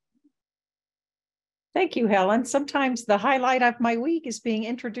 Thank you, Helen. Sometimes the highlight of my week is being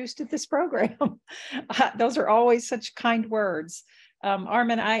introduced to this program. Those are always such kind words.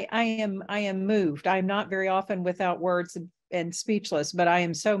 Armin, I am moved. I'm not very often without words and speechless, but I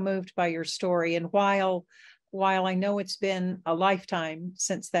am so moved by your story. And while I know it's been a lifetime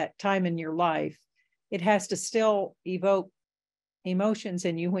since that time in your life, it has to still evoke emotions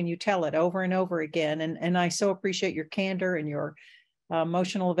in you when you tell it over and over again. And I so appreciate your candor and your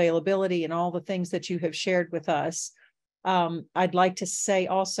emotional availability and all the things that you have shared with us. I'd like to say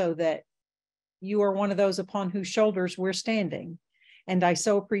also that you are one of those upon whose shoulders we're standing. And I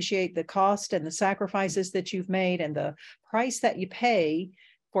so appreciate the cost and the sacrifices that you've made and the price that you pay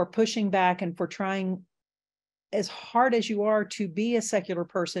for pushing back and for trying as hard as you are to be a secular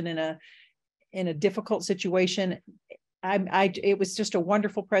person in a difficult situation. It was just a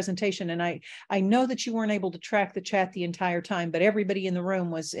wonderful presentation. And I know that you weren't able to track the chat the entire time, but everybody in the room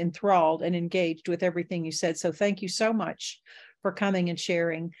was enthralled and engaged with everything you said. So thank you so much for coming and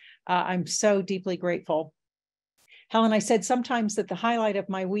sharing. I'm so deeply grateful. Helen, I said sometimes that the highlight of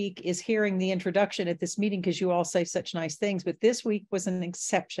my week is hearing the introduction at this meeting because you all say such nice things, but this week was an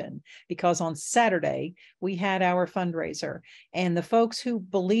exception because on Saturday we had our fundraiser, and the folks who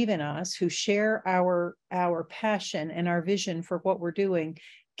believe in us, who share our passion and our vision for what we're doing,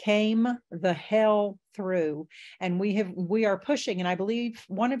 came the hell through. And we are pushing, and I believe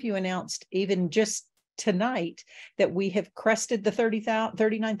one of you announced even just tonight that we have crested the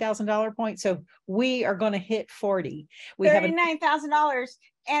 $39,000 point. So we are going to hit 40. We have $39,000,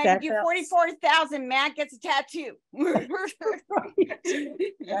 and you 44,000. Matt gets a tattoo.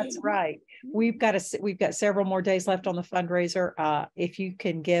 That's right. We've got several more days left on the fundraiser. If you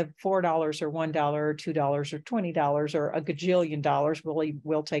can give $4 or $1 or $2 or $20 or a gajillion dollars,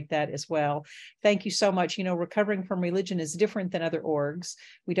 we'll take that as well. Thank you so much. You know, Recovering from Religion is different than other orgs.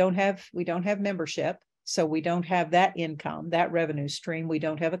 We don't have membership. So we don't have that income, that revenue stream. We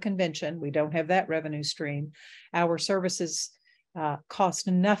don't have a convention. We don't have that revenue stream. Our services cost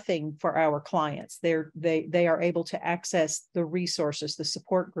nothing for our clients. They are able to access the resources, the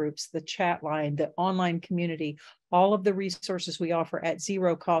support groups, the chat line, the online community, all of the resources we offer at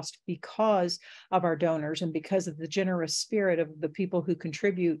zero cost because of our donors and because of the generous spirit of the people who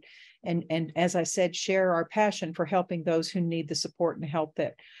contribute and as I said, share our passion for helping those who need the support and help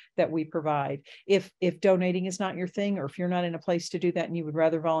that we provide. If donating is not your thing, or if you're not in a place to do that and you would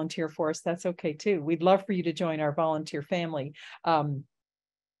rather volunteer for us, that's okay too. We'd love for you to join our volunteer family.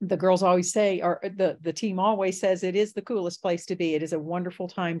 The girls always say, or the team always says, it is the coolest place to be. It is a wonderful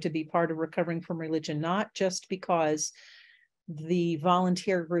time to be part of Recovering from Religion, not just because the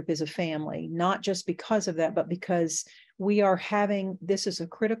volunteer group is a family, not just because of that, but because we are having, this is a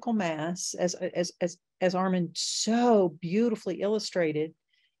critical mass, as Armin so beautifully illustrated.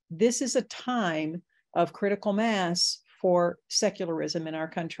 This is a time of critical mass for secularism in our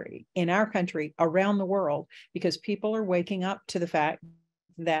country, around the world, because people are waking up to the fact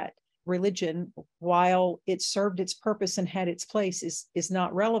that religion, while it served its purpose and had its place, is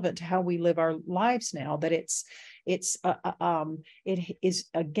not relevant to how we live our lives now, that it is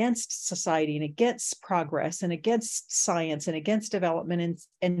against society and against progress and against science and against development.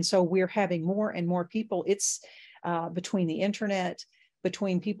 And so we're having more and more people. It's between the internet,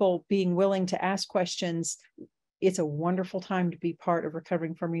 between people being willing to ask questions. It's a wonderful time to be part of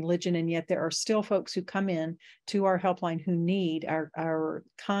Recovering from Religion. And yet there are still folks who come in to our helpline who need our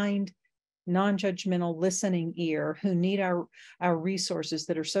kind, non-judgmental listening ear, who need our resources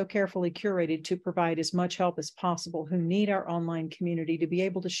that are so carefully curated to provide as much help as possible, who need our online community to be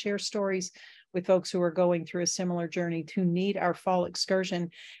able to share stories with folks who are going through a similar journey, who need our fall excursion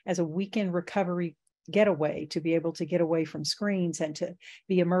as a weekend recovery getaway, to be able to get away from screens and to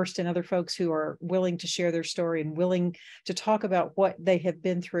be immersed in other folks who are willing to share their story and willing to talk about what they have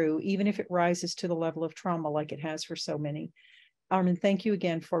been through, even if it rises to the level of trauma like it has for so many. Armin, thank you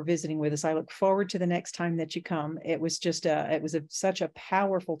again for visiting with us. I look forward to the next time that you come. It was just such a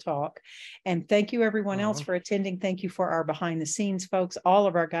powerful talk. And thank you everyone else for attending. Thank you for our behind the scenes folks, all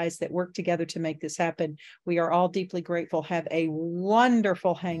of our guys that work together to make this happen. We are all deeply grateful. Have a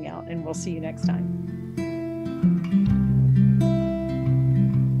wonderful hangout, and we'll see you next time.